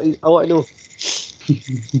 I want to know.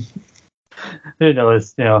 Who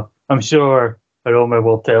knows? I'm sure Hiromu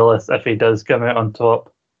will tell us if he does come out on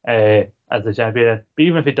top as the champion. But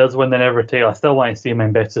even if he does win the never title, I still want to see him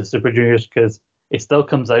in Best of Super Juniors, because he still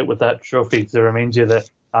comes out with that trophy to remind you that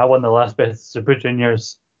I won the last Best of Super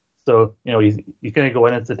Juniors. So he's going to go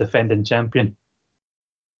in as the defending champion.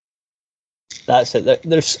 That's it.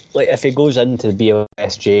 There's like, if he goes into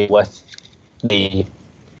BOSJ with the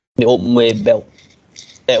open weight belt,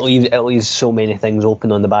 it leaves so many things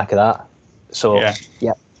open on the back of that. So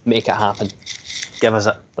yeah, make it happen. Give us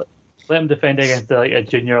it. Let him defend against a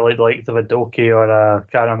junior like the likes of a Doki or a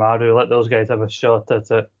Kanemaru. Let those guys have a shot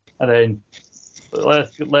at it, and then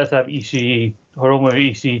let's have Ishii, Hiromu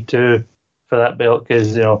Ishii too for that belt,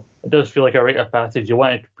 because it does feel like a rite of passage. You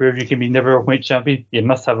want to prove you can be never openweight champion, you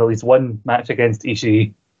must have at least one match against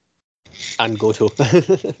Ishii and Goto.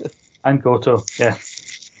 And Goto, yeah.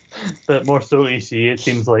 But more so Ishii. It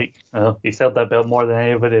seems like he's held that belt more than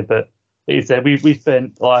anybody. But like you said, we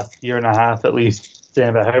spent the last year and a half at least saying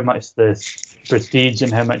about how much the prestige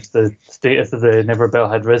and how much the status of the never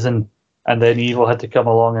belt had risen, and then Evil had to come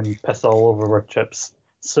along and piss all over our chips.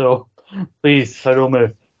 So please,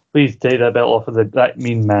 Hiromu, please take that belt off of that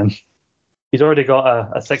mean man. He's already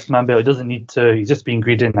got a 6-man belt. He doesn't need to. He's just being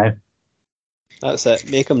greedy now. That's it.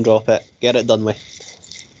 Make him drop it. Get it done with.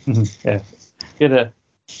 Yeah. Get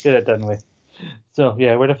it done with. So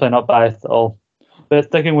yeah, we're definitely not biased at all. But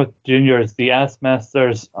sticking with juniors, the Ass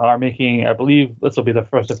Masters are making, I believe this will be their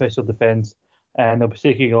first official defence, and they'll be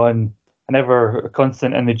taking on an ever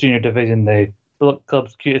constant in the junior division, the Bullet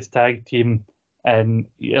Club's cutest tag team, and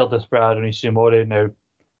El Desperado and Ishimori. Now,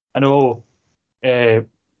 I know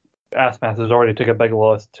Ass Masters already took a big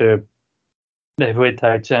loss to the heavyweight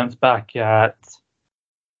tag champs back at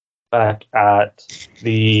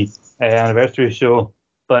the anniversary show,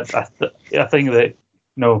 but I think that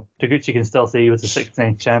Taguchi can still say he was the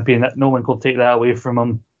 69th champion. That no one could take that away from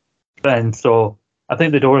him, and so I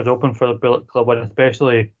think the door is open for the Bullet Club, and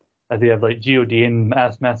especially as they have like God in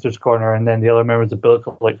Ass Masters corner, and then the other members of Bullet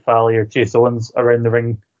Club like Fally or Chase Owens around the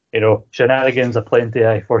ring. Shenanigans aplenty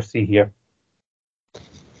I foresee here.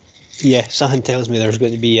 Yeah, something tells me there's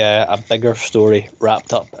going to be a bigger story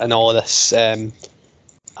wrapped up in all of this. And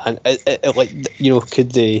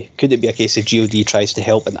could it be a case of God tries to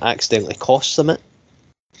help and accidentally costs them it?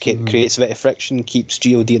 Creates a bit of friction, keeps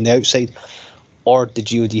God on the outside, or did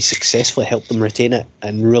God successfully help them retain it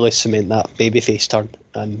and really cement that babyface turn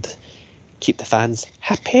and keep the fans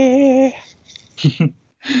happy?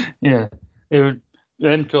 Yeah, it would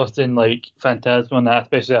then costing like Phantasmo and that,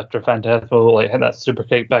 especially after Phantasmo like had that super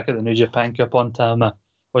kick back at the New Japan Cup on Tama,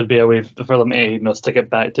 would be a way for them to stick it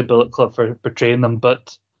back to Bullet Club for betraying them.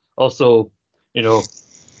 But also,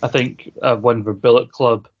 I think one for Bullet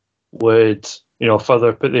Club would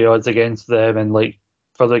further put the odds against them and like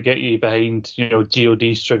further get you behind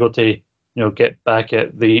GOD's struggle to get back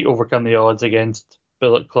at overcome the odds against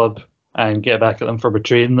Bullet Club and get back at them for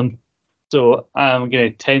betraying them. So I'm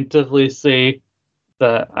going to tentatively say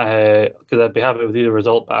that because I'd be happy with either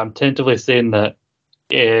result, but I'm tentatively saying that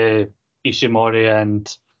Ishimori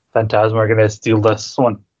and Phantasmo are going to steal this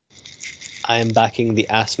one. I am backing the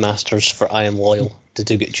Ass Masters, for I am loyal to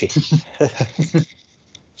Taguchi.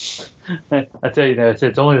 I tell you now,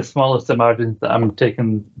 it's only the smallest of margins that I'm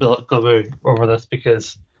taking Bullet Club over this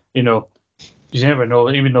because, you never know.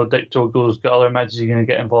 Even though Dick Togo's got other matches you're going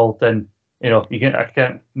to get involved in, I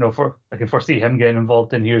can foresee him getting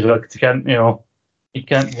involved in here as well because he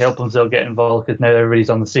can't help himself get involved because now everybody's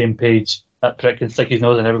on the same page. That prick can stick his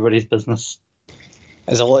nose in everybody's business.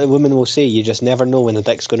 As a lot of women will say, you just never know when the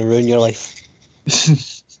dick's going to ruin your life.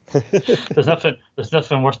 There's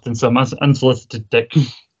nothing worse than some unsolicited dick.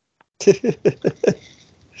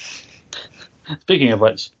 Speaking of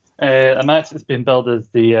which, a match that's been billed as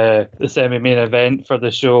the semi-main event for the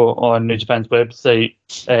show on New Japan's website.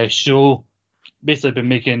 Show basically been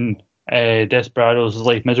making Desperado's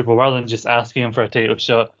life miserable rather than just asking him for a title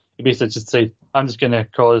shot. He basically just said, "I'm just going to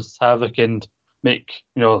cause havoc and make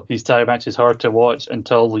these tag matches hard to watch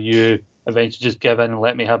until you eventually just give in and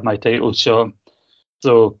let me have my title shot."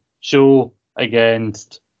 So show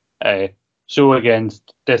against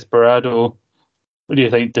Desperado. What do you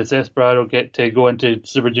think? Does Desperado get to go into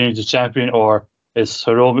Super Juniors as champion, or is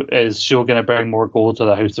Show going to bring more gold to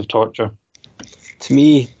the House of Torture? To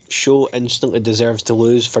me, Show instantly deserves to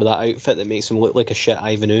lose for that outfit that makes him look like a shit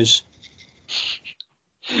Ivan Ooze.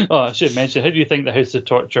 Oh, I should mention, how do you think the House of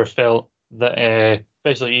Torture felt that,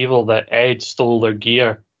 especially Evil, that Edge stole their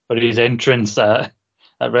gear for his entrance at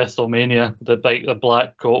WrestleMania? The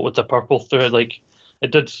black coat with the purple through it, like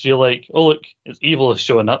it did feel like, oh look, it's Evil is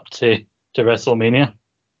showing up to WrestleMania.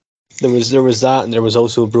 There was that, and there was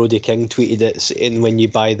also Brody King tweeted it saying, "When you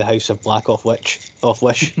buy the House of Black off Wish,"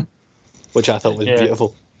 which I thought was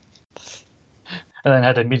beautiful. And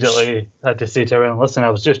then immediately had to say to everyone, "Listen, I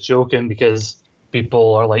was just joking," because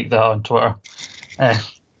people are like that on Twitter.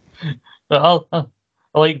 But I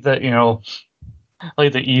like that, I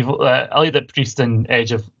like that Evil. I like that Priest and Edge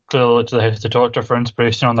have clearly looked to the House of Torture for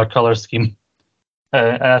inspiration on their color scheme.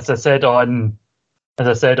 And as I said on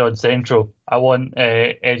Central, I want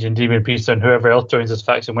Edge and Damian Priest and whoever else joins this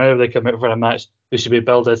faction, whenever they come out for a match, they should be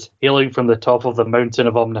billed as hailing from the top of the mountain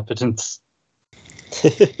of omnipotence.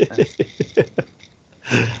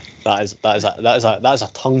 That is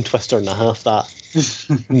a tongue twister and a half. That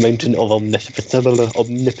mountain of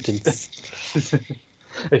omnipotence.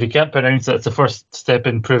 If you can't pronounce it, it's the first step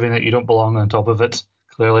in proving that you don't belong on top of it.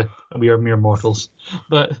 Clearly, we are mere mortals.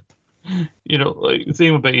 But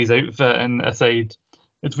same about his outfit and aside,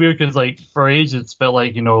 it's weird because for age it's felt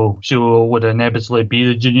like Show would inevitably be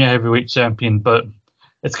the junior heavyweight champion, but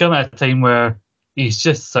it's come at a time where he's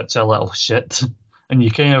just such a little shit, and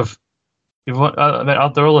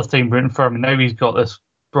after all this time rooting for him, and now he's got this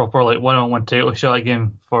proper one-on-one title shot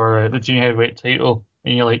again for the junior heavyweight title,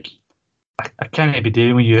 and you're like, I can't be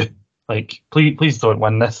dealing with you. Please don't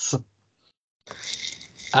win this.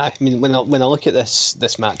 I mean, when I look at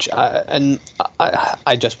this match, I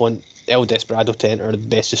just want El Desperado to enter the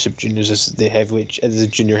best of Super Juniors as the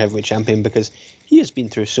junior heavyweight champion, because he has been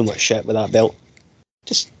through so much shit with that belt.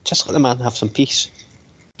 Just let the man have some peace.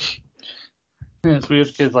 Yeah, it's weird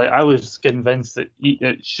because I was convinced that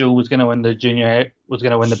Show was going to win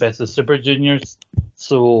the best of Super Juniors.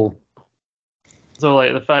 So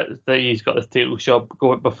the fact that he's got this title shot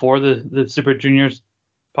going before the Super Juniors,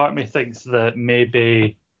 part of me thinks that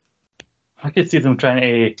maybe I could see them trying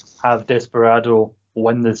to have Desperado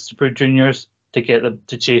win the Super Juniors to get them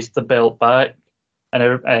to chase the belt back,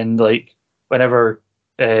 and whenever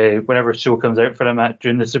Show comes out for a match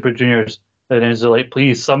during the Super Juniors, then it's like,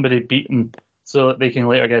 please somebody beat him so that they can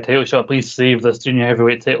later get a title shot. Please save this junior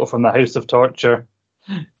heavyweight title from the House of Torture.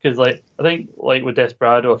 Because I think with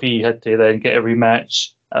Desperado, if he had to then get a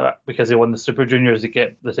rematch because he won the Super Juniors to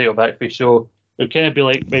get the title back for Show, it would kind of be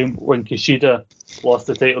like when Kushida lost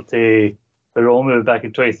the title to Hiromu back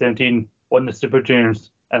in 2017, won the Super Juniors,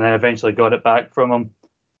 and then eventually got it back from him.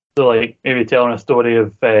 So maybe telling a story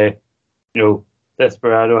of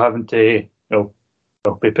Desperado having to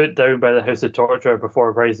be put down by the House of Torture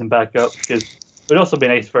before rising back up, because it would also be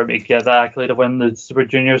nice for him to get that accolade of winning the Super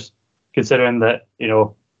Juniors, considering that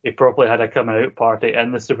he probably had a coming out party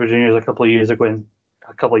in the Super Juniors a couple of years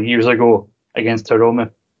ago against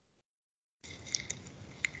Hiromu.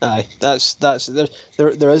 Aye, that's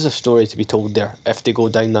there is a story to be told there if they go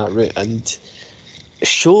down that route. And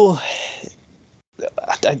Show,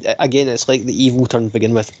 again, it's like the evil turn to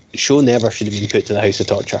begin with. Show never should have been put to the House of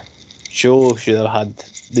Torture. Show should have had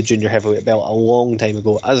the junior heavyweight belt a long time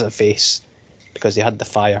ago as a face, because he had the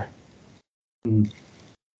fire. Mm.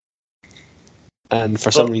 And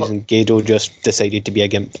for some reason, Gedo just decided to be a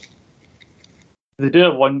gimp. They do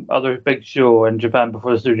have one other big show in Japan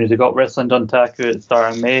before the Super Juniors. They got Wrestling Dontaku at the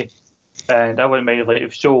start of May, and I wouldn't mind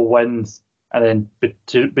if Show wins, and then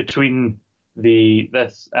between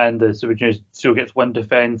this and the Super Juniors, Show gets one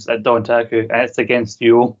defense at Dontaku, and it's against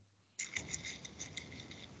Yo.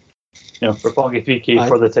 Roppongi 3K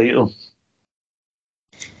for the title.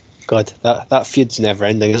 God, that feud's never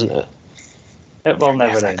ending, isn't it? It will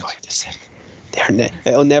never end.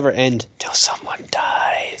 It'll never end till someone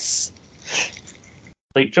dies.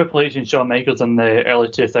 Like Triple H and Shawn Michaels in the early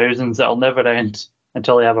 2000s, it'll never end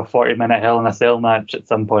until they have a 40-minute Hell in a Cell match at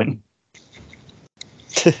some point.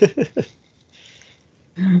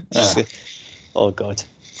 Oh God,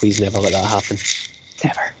 please never let that happen.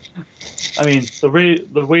 Never. I mean, the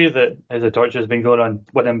way that House of Torture has been going on,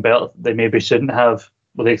 winning belts they maybe shouldn't have,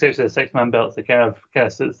 with the exception of the 6-man belts, it kind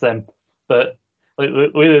of suits them. But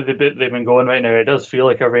the way that they've been going right now, it does feel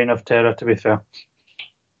like a reign of terror, to be fair.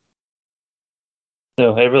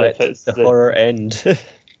 No, it really fits the horror end.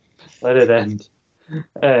 Let it end.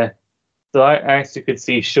 So I actually could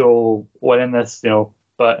see Show winning this,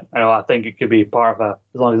 but I think it could be part of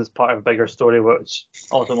as long as it's part of a bigger story, which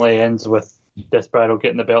ultimately ends with Desperado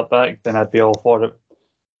getting the belt back, then I'd be all for it.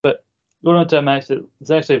 But going on to a match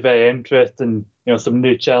that's actually very interesting, some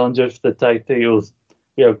new challengers for the tag titles.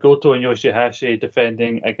 We have Goto and Yoshihashi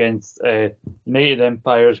defending against United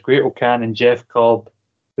Empire's Great-O-Khan and Jeff Cobb,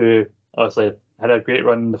 who obviously had a great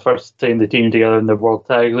run the first time they teamed together in the World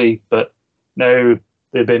Tag League, but now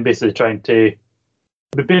they've been basically taking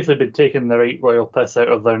the right royal piss out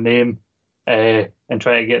of their name and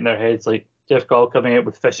trying to get in their heads, like Jeff Cobb coming out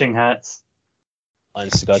with fishing hats.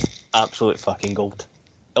 Honest to God, absolute fucking gold.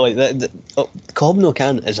 Like Cobb no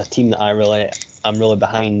Khan is a team that I'm really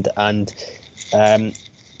behind, and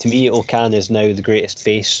to me, O'Khan is now the greatest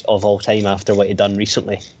face of all time after what he done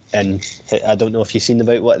recently. And I don't know if you've seen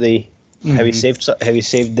about how he saved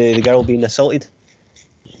the girl being assaulted.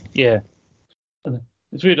 Yeah,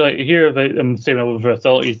 it's weird. You hear about him saying over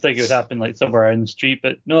assault, you think it would happen somewhere in the street,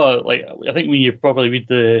 but no. I think when you probably read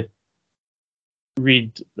the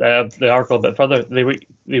article a bit further, they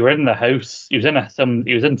were in the house. He was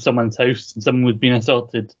in someone's house, and someone was being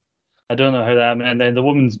assaulted. I don't know how that happened. And then the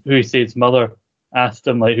woman who he said's mother asked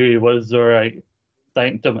him who he was, or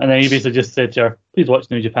thanked him, and then he basically just said to her, "Please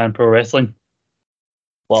watch New Japan Pro Wrestling."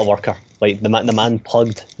 What a worker! The man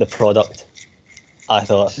plugged the product. I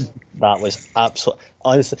thought that was absolute.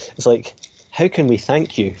 Honestly, it's like, how can we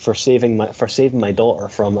thank you for saving my daughter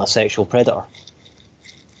from a sexual predator?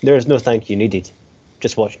 There is no thank you needed.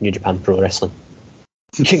 Just watch New Japan Pro Wrestling.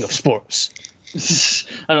 King of sports.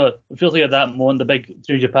 I don't know. It feels like at that moment the big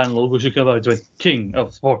New Japan logo should come out with King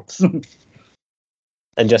of Sports.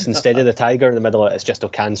 And just instead of the tiger in the middle, it's just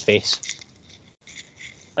O'Khan's face.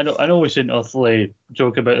 I know we shouldn't obviously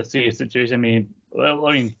joke about a serious situation.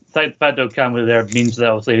 The fact that O'Khan was there means that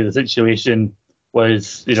obviously the situation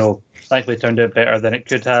was, thankfully turned out better than it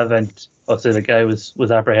could have, and obviously the guy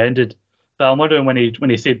was apprehended. But I'm wondering when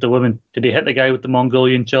he saved the woman, did he hit the guy with the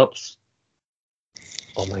Mongolian chops?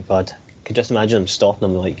 Oh my god. I could just imagine him stopping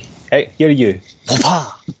him like, hey, here you.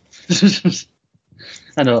 I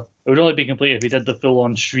know. It would only be complete if he did the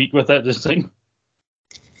full-on shriek with it, just like...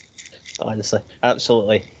 Honestly,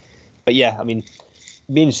 absolutely. But yeah, I mean,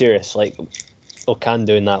 being serious, like, Okan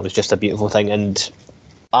doing that was just a beautiful thing, and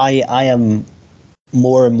I am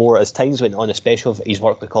more and more, as times went on, especially with his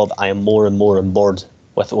work with Cobb, I am more and more on board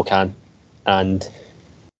with Okan, and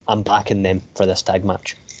I'm backing them for this tag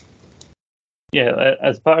match. Yeah,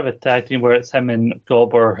 as part of a tag team where it's him and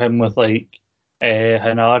Cobb or him with like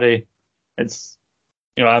Hanare, it's,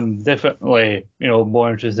 you know, I'm definitely, you know, more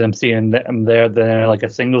interested in seeing him there than in like a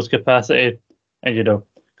singles capacity. And you know,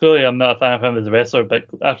 clearly I'm not a fan of him as a wrestler, but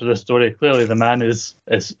after this story, clearly the man is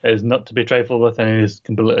not to be trifled with, and he's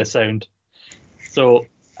completely sound. So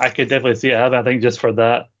I could definitely see it happen. I think just for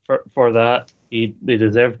that, they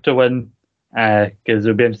deserve to win, because it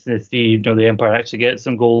would be interesting to see, you know, the Empire actually get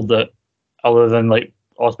some gold that, other than like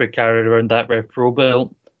Ospreay carried around that Rev Pro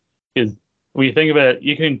belt. Because when you think about it,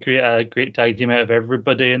 you can create a great tag team out of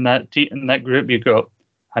everybody in that group. You've got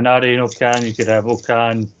Hanare and Okan. You could have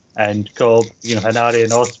Okan and Cobb. You know, Hanare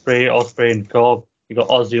and Ospreay and Cobb. You got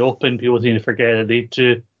Aussie Open. People seem to forget that they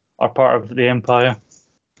two are part of the Empire.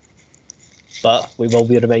 But we will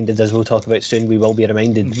be reminded, as we'll talk about soon, that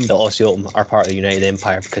Aussie Open are part of the United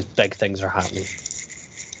Empire, because big things are happening.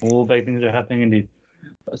 Oh, big things are happening indeed.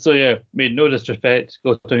 So yeah, I mean, no disrespect,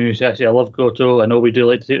 Goto and Yoshihashi. I love Goto. I know we do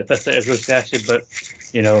like to take the piss out of Yoshihashi, but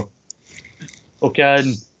you know,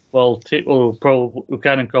 Okan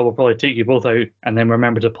and Cobb will probably take you both out, and then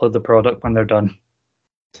remember to plug the product when they're done.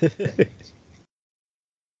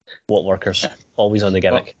 What workers? Always on the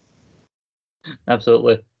gimmick.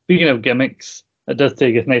 Absolutely. Speaking of gimmicks, it does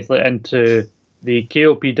take us nicely into the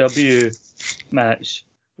KOPW match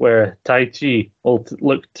where Taichi will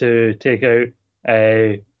look to take out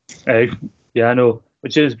Yano,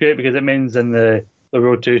 which is great because it means in the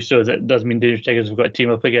Road 2 shows it does mean Dangerous Tigers have got to team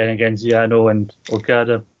up again against Yano and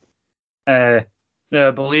Okada. Now,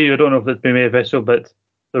 I believe, I don't know if it's been made official, but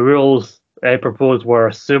the rules proposed were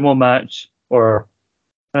a sumo match or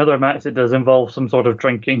another match that does involve some sort of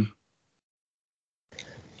drinking.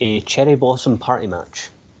 A cherry blossom party match.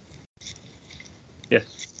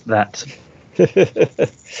 Yes, that.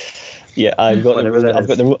 Yeah, I've got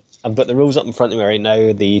the rules up in front of me right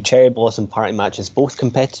now. The cherry blossom party match is both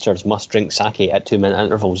competitors must drink sake at 2-minute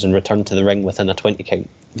intervals and return to the ring within a 20 count.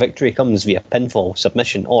 Victory comes via pinfall,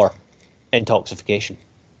 submission, or intoxication.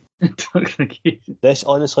 Intoxication. This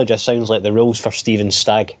honestly just sounds like the rules for Steven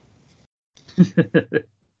Stagg. It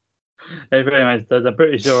very much does. I'm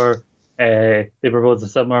pretty sure they proposed a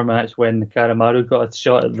similar match when Kanemaru got a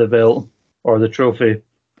shot at the belt or the trophy.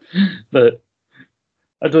 But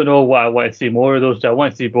I don't know what I want to see more of those two. I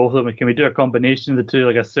want to see both of them. Can we do a combination of the two,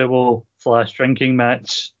 like a sumo/drinking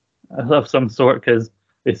match of some sort? Because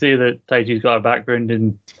they say that Taichi's got a background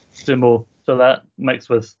in sumo, so that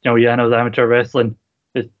mixed with, you know, Yano's amateur wrestling,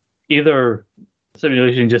 either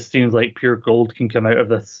simulation just seems like pure gold can come out of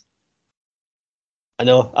this. I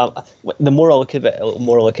know. The more I look at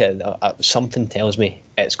it, something tells me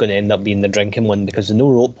it's going to end up being the drinking one, because the no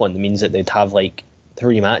rope one means that they'd have like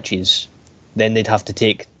 3 matches. Then they'd have to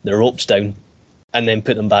take the ropes down and then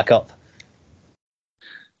put them back up.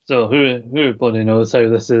 So who bloody knows how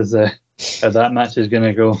this is, how that match is going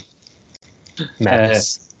to go?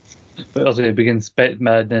 Madness. But also it begins spit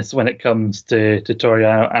madness when it comes to Toru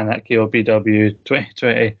Yano and that KOPW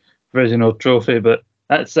 2020 provisional trophy. But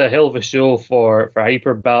that's a hell of a show for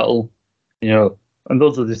Hyper Battle, you know. And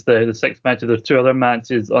those are just the 6 matches. There's 2 other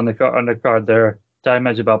matches on the card there. Time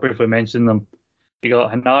match, but I'll briefly mention them. We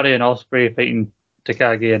got Hanare and Ospreay fighting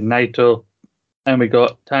Takagi and Naito. And we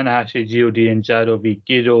got Tanahashi, G.O.D. and Jado v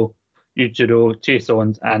Gedo, Yujiro, Chase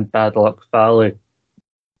Owens, and Bad Luck Fale.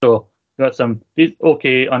 So we got some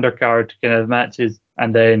okay undercard kind of matches.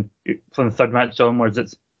 And then from the 3rd match onwards,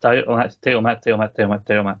 it's title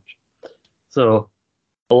match. So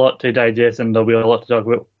a lot to digest, and there'll be a lot to talk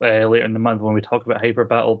about later in the month when we talk about Hyper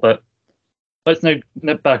Battle. But let's now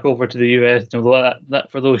nip back over to the US. You know,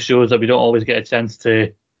 that for those shows that we don't always get a chance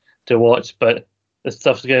to watch, but this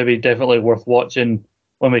stuff's going to be definitely worth watching.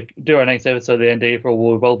 When we do our next episode at the end of April,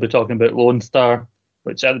 we will be talking about Lone Star,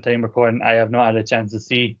 which at the time recording I have not had a chance to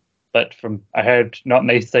see, but I heard not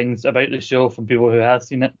nice things about the show from people who have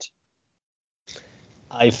seen it.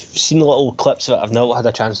 I've seen little clips of it. I've not had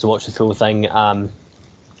a chance to watch the full thing.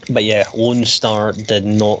 But yeah, Lone Star did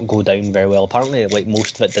not go down very well. Apparently, like,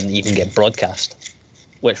 most of it didn't even get broadcast,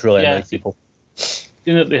 which really annoyed people.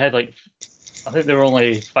 You know, they had I think there were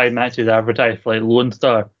only 5 matches advertised for Lone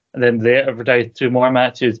Star, and then they advertised 2 more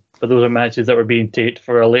matches, but those are matches that were being taped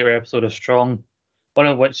for a later episode of Strong, one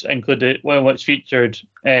of which featured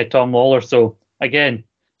Tom Lawler. So again,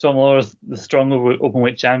 Tom Lawler's the strong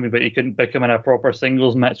openweight champion, but he couldn't pick him in a proper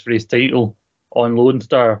singles match for his title on Lone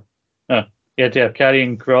Star. He had to have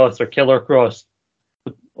Karrion Kross or Killer Kross.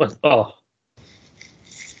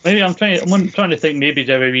 Maybe I'm trying to think. Maybe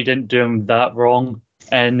WWE didn't do him that wrong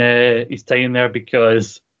in his time there,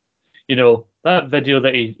 because that video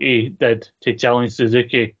that he did to challenge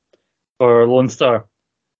Suzuki for Lone Star,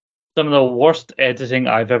 some of the worst editing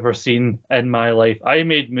I've ever seen in my life. I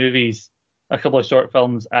made movies, a couple of short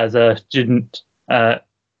films as a student at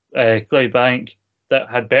Clydebank that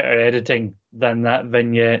had better editing than that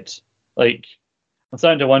vignette. Like, I'm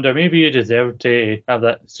starting to wonder, maybe you deserve to have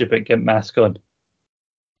that stupid gimp mask on.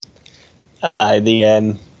 I'm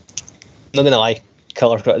not gonna lie,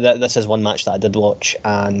 this is one match that I did watch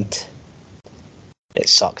and it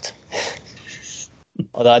sucked.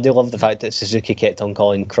 Although I do love the fact that Suzuki kept on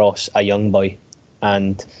calling Kross a young boy,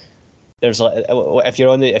 and there's if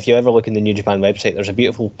you ever look in the New Japan website, there's a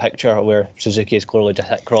beautiful picture where Suzuki is clearly just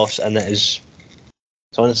hit Kross, and it's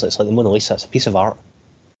honestly, it's like the Mona Lisa. It's a piece of art.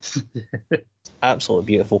 Absolutely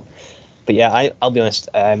beautiful. But yeah, I'll be honest.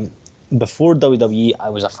 Before WWE, I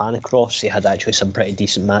was a fan of Kross. He had actually some pretty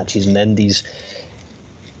decent matches in the Indies.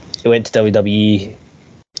 He went to WWE.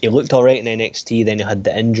 He looked all right in NXT. Then he had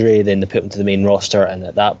the injury. Then they put him to the main roster, and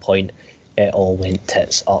at that point, it all went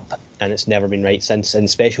tits up. And it's never been right since. And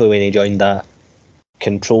especially when he joined that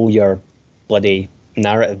control your bloody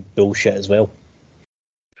narrative bullshit as well.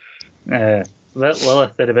 What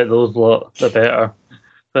Lilith said about those lot, the better.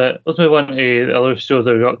 But let's move on to the other shows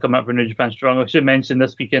that we've got coming up for New Japan Strong. I should mention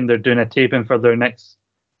this weekend they're doing a taping for their next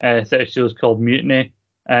set of shows called Mutiny.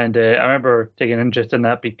 And I remember taking interest in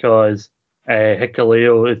that because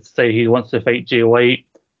Hikuleo is say he wants to fight Jay White.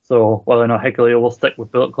 So whether or not Hikuleo will stick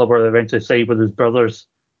with Bullet Club or eventually side with his brothers,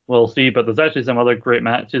 we'll see. But there's actually some other great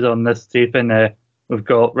matches on this taping. We've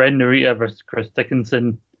got Ren Narita versus Chris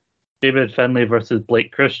Dickinson, David Finlay versus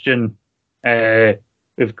Blake Christian.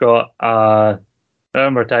 We've got a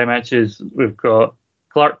number of time matches. We've got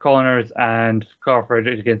Clark Connors and Carl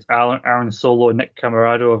Fredericks against Aaron Solo and Nick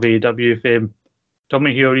Camarado of AEW fame.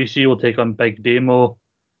 Tomohiro Ishii will take on Big Damo.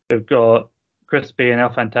 We've got Chris Bay and El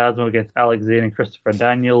Phantasmo against Alex Zane and Christopher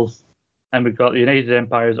Daniels. And we've got the United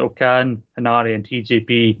Empires, Okan, Hanari, and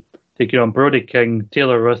TJP taking on Brody King,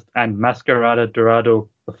 Taylor Rust, and Mascarada Dorado,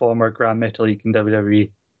 the former Grand Metalik in WWE.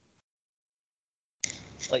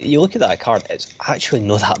 Like, you look at that card, it's actually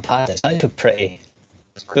not that bad. It's actually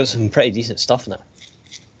it's got some pretty decent stuff in it.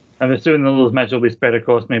 I'm assuming that those matches will be spread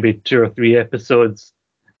across maybe 2 or 3 episodes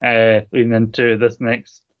leading into this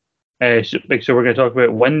next big show. We're going to talk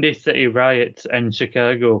about Windy City Riots in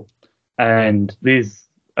Chicago, and these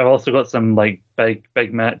I've also got some like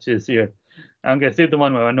big matches here. I'm going to save the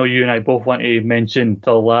one where I know you and I both want to mention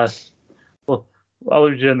till last. Well, while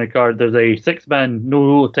we're doing the card, there's a 6-man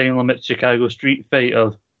no time limit Chicago street fight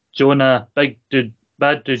of Jonah, Bad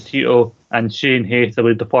Dude Tito, and Shane Hayes, I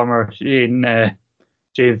believe the former Shane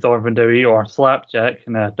Thorne from WWE, or Slapjack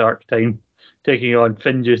in a dark time, taking on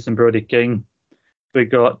Finjuice and Brody King. We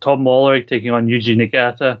got Tom Lawler taking on Yuji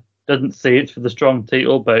Nagata. Doesn't say it's for the strong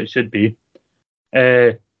title, but it should be.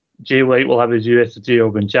 Jay White will have his USC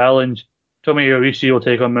Open Challenge. Tomohiro Ishii will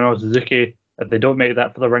take on Minoru Suzuki. If they don't make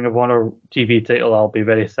that for the Ring of Honor TV title, I'll be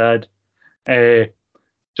very sad.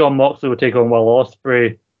 John Moxley will take on Will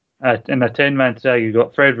Ospreay. In a 10-man tag, you've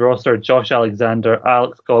got Fred Rosser, Josh Alexander,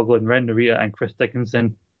 Alex Coughlin, Ren Narita, and Chris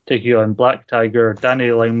Dickinson taking on Black Tiger,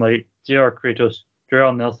 Danny Limelight, JR Kratos,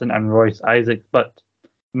 Darrell Nelson, and Royce Isaacs. But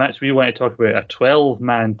the match we want to talk about, a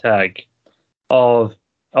 12-man tag of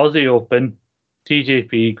Aussie Open,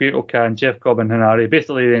 TJP, Great Okan, Jeff Cobb, and Hanari,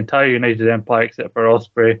 basically the entire United Empire except for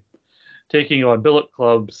Ospreay, taking on Bullet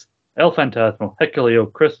Clubs, El Phantasmo,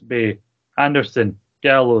 Hikuleo, Chris Bay, Anderson,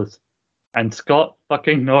 Gallows, and Scott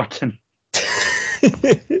fucking Norton.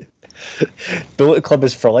 Bullet Club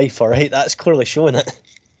is for life, alright? That's clearly showing it.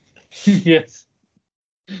 Yes.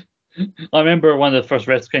 I remember one of the first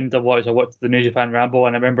wrestlings I watched the New Japan Ramble,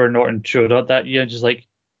 and I remember Norton showed up that year, just like,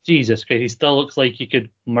 Jesus Christ, he still looks like he could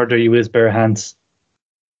murder you with his bare hands.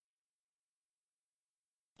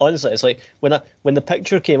 Honestly, it's like when the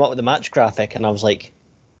picture came up with the match graphic, and I was like,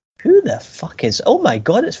 who the fuck is... Oh my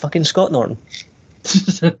god, it's fucking Scott Norton.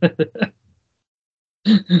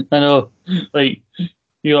 I know, like,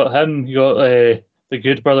 you got him, you got the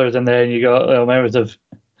Good Brothers, and then you got members of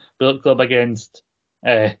Bullet Club against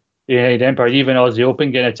the United Empire, even Aussie Open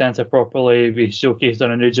getting a chance to properly be showcased on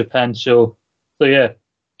a New Japan show. So yeah,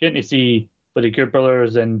 getting to see the Good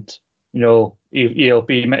Brothers and, ELP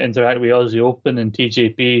interact with Aussie Open and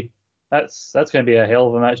TJP. That's going to be a hell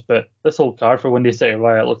of a match. But this whole card for Windy City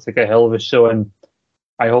Riot looks like a hell of a show, and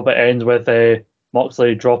I hope it ends with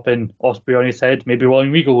Moxley dropping Ospreay on his head. Maybe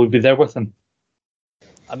William Regal will be there with him.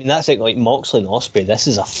 I mean, that's like Moxley and Ospreay. This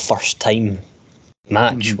is a first time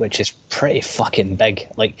match, which is pretty fucking big.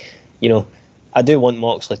 Like, you know, I do want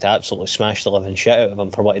Moxley to absolutely smash the living shit out of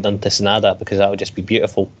him for what he done to Sanada, because that would just be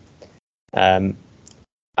beautiful.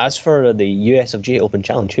 As for the USFJ Open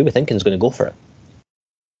Challenge, who are we thinking is going to go for it?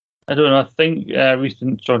 I don't know. I think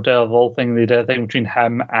recent Jordan Evolve thing they did a thing between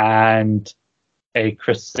him and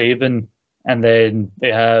Chris Sabin, and then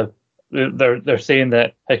they're saying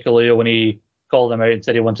that Hikuleo, when he called him out and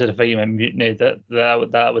said he wanted to fight him at Mutiny,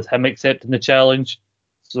 that was him accepting the challenge.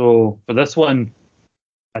 So for this one,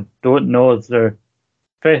 I don't know. Is there?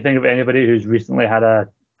 Trying to think of anybody who's recently had a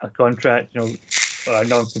contract, a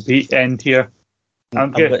non-compete end here.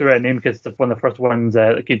 I'm getting through a name because it's one of the first ones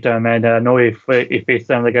that came to my mind. I know he faced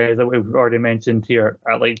some of the guys that we've already mentioned here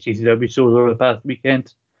at like GCW shows over the past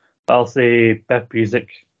weekend. I'll say Biff Busick.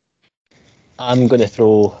 I'm going to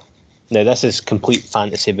throw... Now, this is complete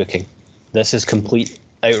fantasy booking. This is complete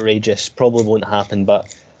outrageous. Probably won't happen,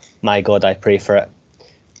 but my God, I pray for it.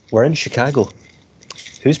 We're in Chicago.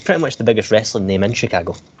 Who's pretty much the biggest wrestling name in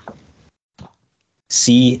Chicago?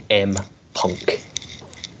 CM Punk.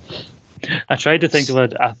 I tried to think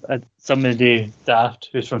of somebody daft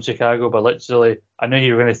who's from Chicago, but literally, I knew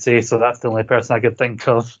you were going to say, so that's the only person I could think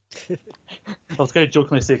of. I was going to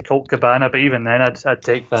jokingly say Colt Cabana, but even then, I'd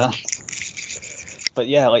take that. But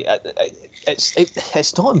yeah, like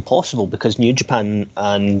it's not impossible, because New Japan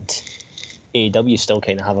and AEW still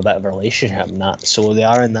kind of have a bit of a relationship in that, so they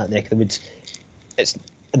are in that neck of the woods.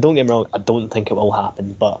 Don't get me wrong, I don't think it will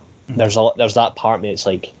happen, but there's that part of me. It's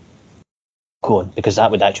like, go on, because that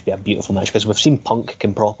would actually be a beautiful match, because we've seen Punk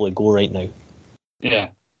can properly go right now.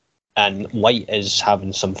 Yeah. And White is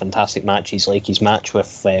having some fantastic matches, like his match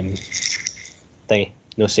with No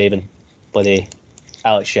Saving, bloody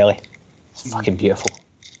Alex Shelley. It's fucking beautiful.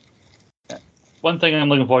 One thing I'm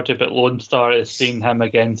looking forward to about Lone Star is seeing him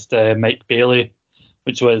against Mike Bailey,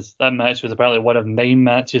 that match was apparently one of 9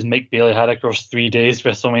 matches Mike Bailey had across 3 days for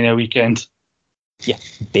WrestleMania weekend. Yeah,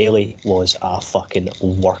 Bailey was a fucking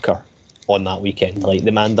worker on that weekend. Like,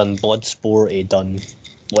 the man done Bloodsport, he done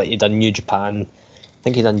New Japan, I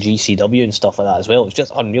think he done GCW and stuff like that as well. It's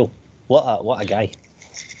just unreal. What a guy.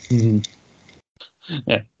 Mm-hmm.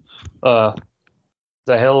 Yeah. It's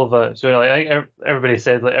a hell of a... So, like, everybody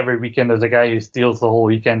said, like, every weekend there's a guy who steals the whole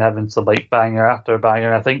weekend, having some, like, banger after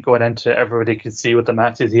banger. I think going into it, everybody could see what the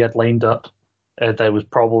matches he had lined up. That was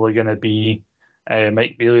probably going to be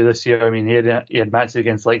Mike Bailey this year. I mean, he had matches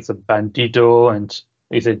against, like, some Bandito and,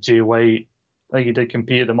 like he said, Jay White. I think he did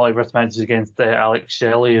compete at the multiverse matches against Alex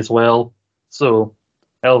Shelley as well. So,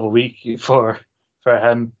 hell of a week for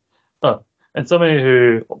him. Oh, and somebody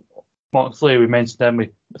who... Moxley, we mentioned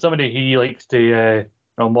him. Somebody he likes to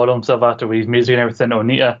model himself after with his music and everything.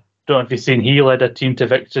 Onita, don't know if you've seen, he led a team to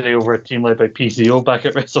victory over a team led by PCO back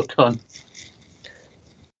at WrestleCon.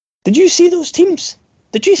 Did you see those teams?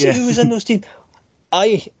 Did you see who was in those teams?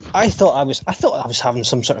 I thought I was having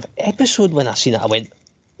some sort of episode when I seen it. I went,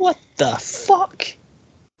 what the fuck?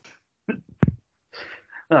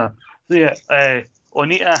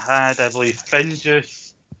 Onita had, I believe,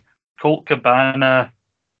 Finjuice, Colt Cabana.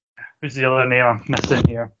 Who's the other name I'm missing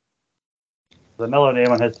here? There's another name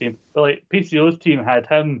on his team. But like PCO's team had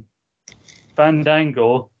him,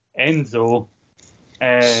 Fandango, Enzo,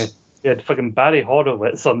 he had fucking Barry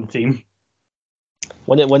Horowitz on the team.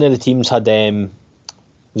 One of the teams had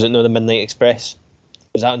was it the Midnight Express?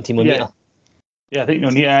 Was that on Team Onita? Yeah, I think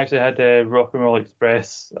Onita actually had Rock and Roll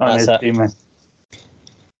Express on his team.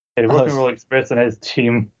 Yeah, Rock and Roll Express on his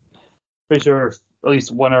team. Pretty sure at least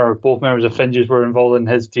one or both members of Finjuice were involved in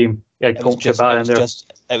his team. Yeah, Colt Cabana in there.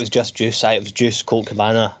 It was just Juice. It was Juice, Colt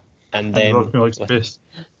Cabana, and Rock and Roll Express.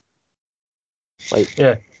 Like,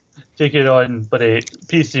 yeah, take it on, but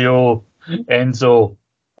PCO, Enzo,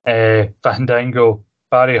 Fandango,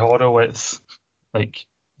 Barry Horowitz, like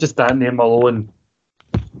just that name alone.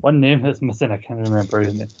 One name that's missing, I can't remember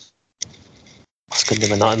his name. That's going to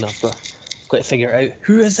be not enough, but I've got to figure it out.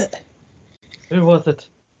 Who is it? Who was it?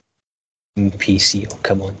 PCO,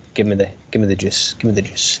 come on, give me the juice. Come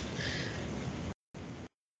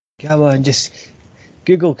on, just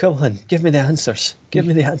Google, come on, give me the answers.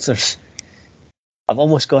 I've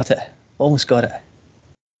almost got it.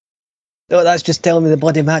 No, that's just telling me the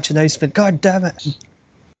bloody match announcement. God damn it.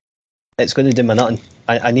 It's going to do my nothing.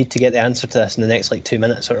 I need to get the answer to this in the next 2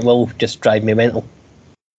 minutes, or it will just drive me mental.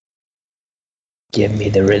 Give me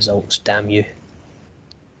the results, damn you.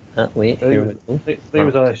 Wait, here we go. They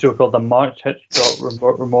was on a show called the March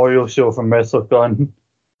Hitchcock Memorial Show from WrestleCon.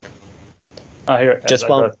 Just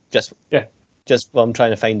while I'm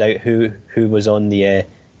trying to find out who was on the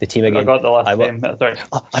team again. I got the last name. Sorry.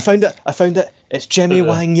 Oh, I found it. It's Jimmy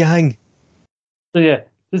Wang Yang. So yeah,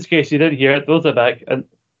 just in case you didn't hear it, those are back. And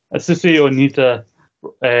Susie Onita,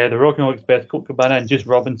 the Rock and Roll Express, Colt Cabana, and Juice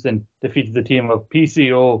Robinson defeated the team of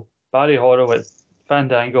PCO, Barry Horowitz,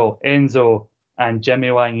 Fandango, Enzo, and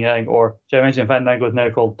Jimmy Wang Yang, or should I mention Fandango is now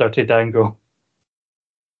called Dirty Dango.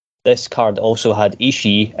 This card also had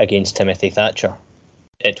Ishii against Timothy Thatcher.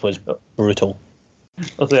 It was brutal.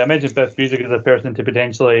 Also, I mentioned Biff Busick as a person to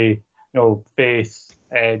potentially, face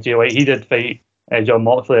Jay White. He did fight John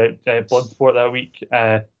Moxley at Bloodsport that week.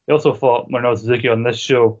 He also fought Minoru Suzuki on this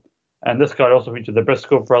show. And this card also featured the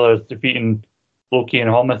Briscoe brothers defeating Loki and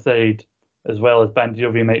Homicide, as well as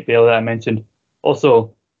Bandito v Mike Bailey that I mentioned.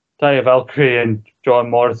 Also, Taya Valkyrie and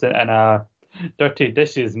John Morrison in a Dirty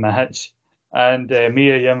Dishes match. And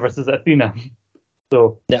Mia Yim versus Athena.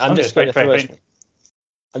 So yeah, I'm just going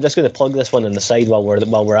to plug this one on the side while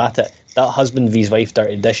we're at it. That husband vs wife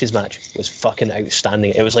Dirty Dishes match was fucking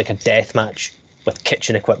outstanding. It was like a death match with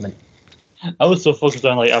kitchen equipment. I was so focused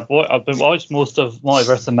on I've been watched most of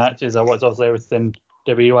Multiverse matches. I watched also everything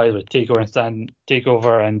WWE with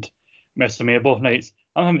Takeover and WrestleMania both nights.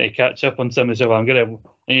 I'm having to catch up on some of the stuff. I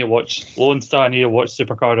need to watch Lone Star. I need to watch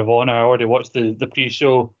Supercard of Honor. I already watched the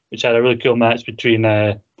pre-show, which had a really cool match between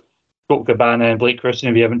Colt Cabana and Blake Christian.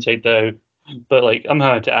 If you haven't checked it out, but I'm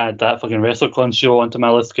having to add that fucking WrestleCon show onto my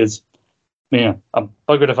list because, I'm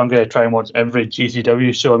buggered if I'm going to try and watch every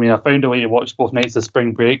GCW show. I found a way to watch both nights of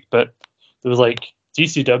spring break, but there was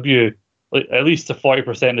GCW, at least the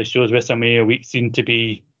 40% of the shows WrestleMania week seemed to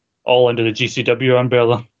be all under the GCW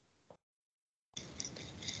umbrella.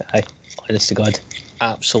 Aye, honest to God,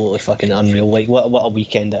 absolutely fucking unreal. What a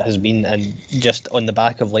weekend it has been, and just on the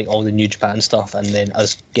back of all the New Japan stuff, and then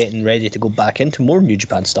us getting ready to go back into more New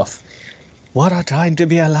Japan stuff. What a time to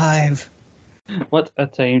be alive! What a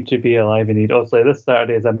time to be alive indeed. Also, this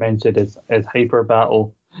Saturday, as I mentioned, is Hyper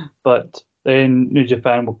Battle, but then New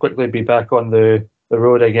Japan will quickly be back on the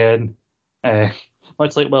road again.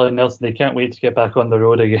 Much like Willie Nelson, they can't wait to get back on the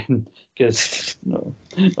road again because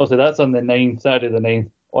also that's on the 9th, Saturday the 9th.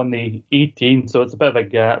 On the 18th, so it's a bit of a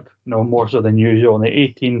gap, more so than usual. On the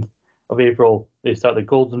 18th of April, they start the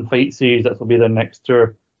Golden Fight Series. That will be their next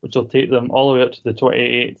tour, which will take them all the way up to the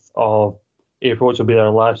 28th of April, which will be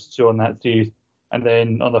their last show in that series. And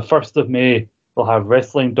then on the 1st of May, they'll have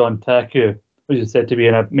Wrestling Dontaku, which is said to be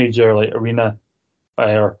in a major arena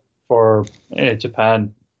for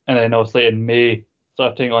Japan. And then obviously in May,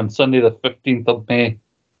 starting on Sunday the 15th of May,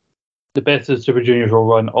 the Best of Super Juniors will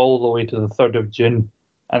run all the way to the 3rd of June.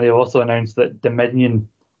 And they've also announced that Dominion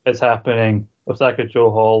is happening with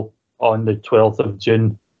Osaka-jo Hall on the 12th of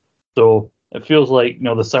June. So it feels like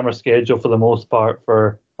the summer schedule for the most part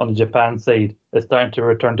on the Japan side is starting to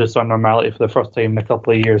return to some normality for the first time in a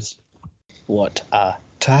couple of years. What a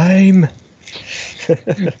time!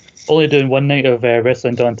 Only doing one night of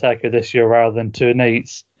Wrestling Dontaku this year rather than 2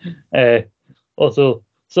 nights. Also,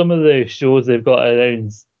 some of the shows they've got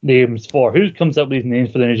announced names for. Who comes up with these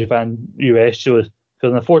names for the New Japan US shows?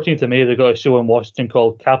 Because on the 14th of May, they've got a show in Washington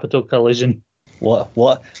called Capital Collision.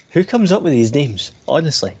 What? Who comes up with these names?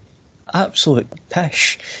 Honestly. Absolute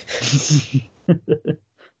pish.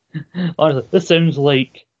 Honestly, this sounds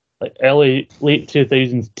like early, late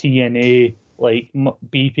 2000s TNA,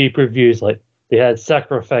 B pay-per-views. They had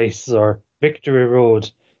Sacrifice or Victory Road.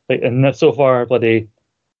 And so far, the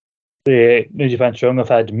New Japan Strong have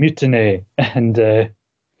had Mutiny and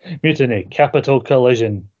Mutiny, Capital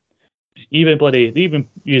Collision. They even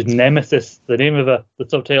used Nemesis, the name of the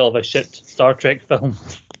subtitle of a shit Star Trek film.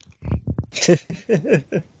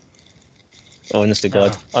 Honest to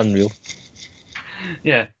God, unreal.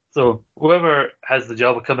 Yeah, so whoever has the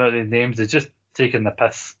job of coming out with these names is just taking the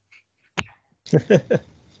piss.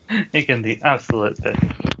 Taking the absolute piss.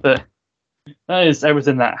 But that is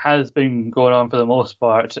everything that has been going on for the most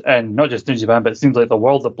part, and not just New Japan, but it seems like the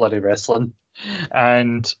world of bloody wrestling.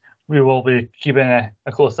 And we will be keeping a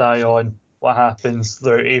close eye on what happens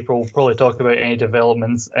throughout April. We'll probably talk about any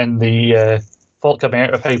developments in the fault coming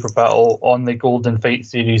out of Hyper Battle on the Golden Fight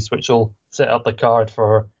Series, which will set up the card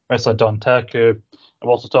for Wrestling Dontaku.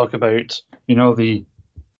 We'll also talk about,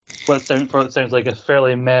 what sounds like a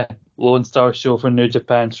fairly meh Lone Star show for New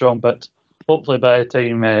Japan Strong, but hopefully by the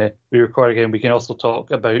time we record again, we can also talk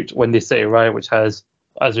about Windy City Riot, which has,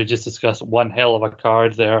 as we just discussed, one hell of a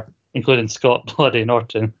card there, including Scott Bloody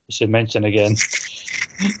Norton, I should mention again.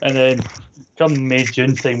 And then come May,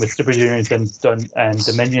 June time with Super Juniors and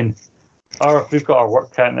Dominion, we've got our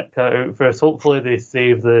work cut out for us. Hopefully they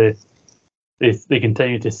save they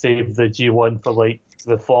continue to save the G1 for like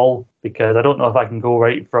the fall, because I don't know if I can go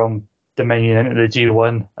right from Dominion into the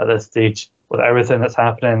G1 at this stage with everything that's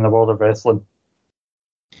happening in the world of wrestling.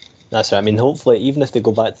 That's right. I mean, hopefully, even if they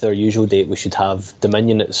go back to their usual date, we should have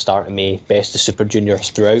Dominion at the start of May, Best of Super Juniors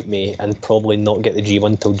throughout May, and probably not get the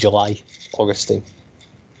G1 till July, August time.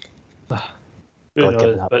 Who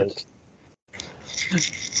knows, but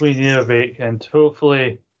we need a break, and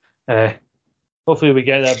hopefully we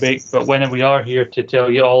get that break. But when we are here to tell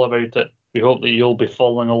you all about it, we hope that you'll be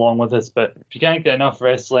following along with us. But if you can't get enough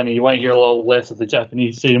wrestling and you want to hear a little less of the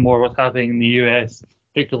Japanese scene, more what's happening in the US,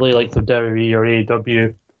 particularly like the WWE or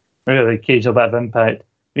AEW, really occasional bit of Impact,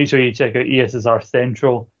 make sure you check out ESSR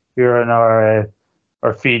Central here on our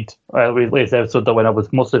feed. We latest episode that went up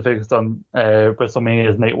was mostly focused on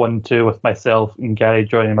WrestleMania's Night 1 and 2 with myself and Gary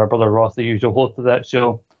joining my brother Ross, the usual host of that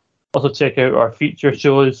show. Also check out our feature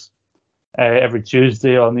shows every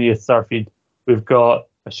Tuesday on the ESSR feed. We've got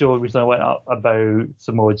a show recently went up about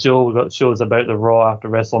Samoa Joe. We've got shows about the Raw after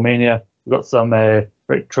WrestleMania. We've got some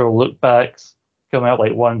retro look-backs coming up,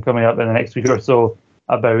 like one coming up in the next week or so,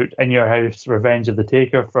 about In Your House, Revenge of the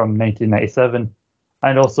Taker from 1997.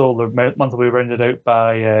 And also the month will be rounded out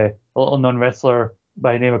by a little known wrestler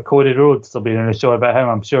by the name of Cody Rhodes. There'll be in a show about him.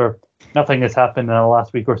 I'm sure nothing has happened in the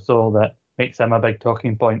last week or so that makes him a big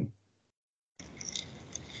talking point.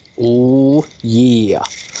 Oh, yeah.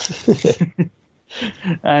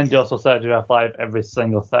 And you also Saturday Draft Live every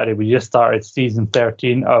single Saturday. We just started season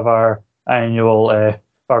 13 of our annual,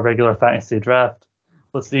 our regular fantasy draft.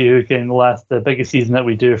 Let's see who can last the biggest season that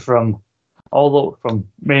we do from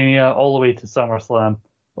Mania all the way to SummerSlam.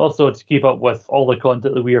 Also, to keep up with all the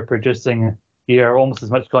content that we are producing here, almost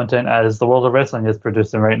as much content as the World of Wrestling is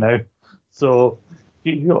producing right now. So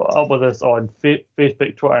keep up with us on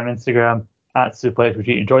Facebook, Twitter, and Instagram at Suplex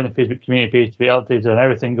Retreat, and join the Facebook community page to be updated on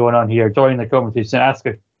everything going on here. Join the conversation,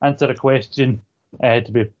 answer a question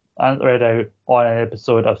to be read out on an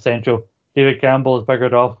episode of Central. David Campbell has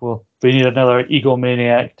buggered off. We need another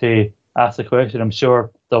egomaniac to ask the question. I'm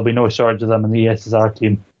sure there'll be no shortage of them in the ESSR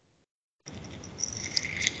team.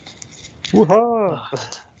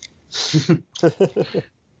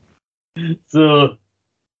 So,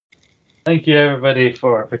 thank you everybody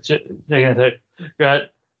for checking it out. Grant,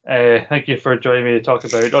 thank you for joining me to talk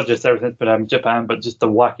about not just everything but Japan, but just the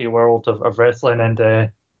wacky world of wrestling. And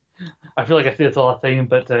I feel like I say this all the time,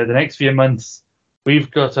 but the next few months we've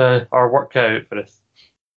got our work cut out for us.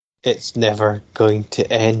 It's never going to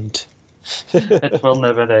end. It will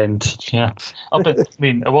never end. Yeah, it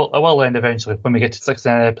will end eventually when we get to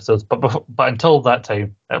 16 episodes. But until that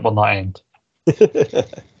time, it will not end.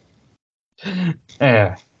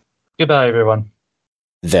 Yeah. Goodbye, everyone.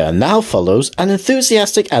 There now follows an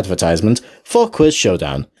enthusiastic advertisement for Quiz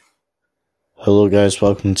Showdown. Hello guys,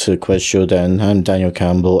 welcome to Quiz Showdown. I'm Daniel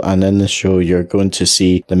Campbell, and in this show you're going to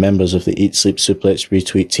see the members of the Eat Sleep Suplex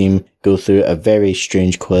Retweet team go through a very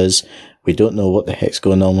strange quiz. We don't know what the heck's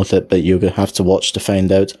going on with it, but you're going to have to watch to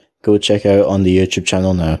find out. Go check out on the YouTube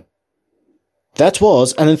channel now. That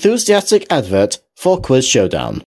was an enthusiastic advert for Quiz Showdown.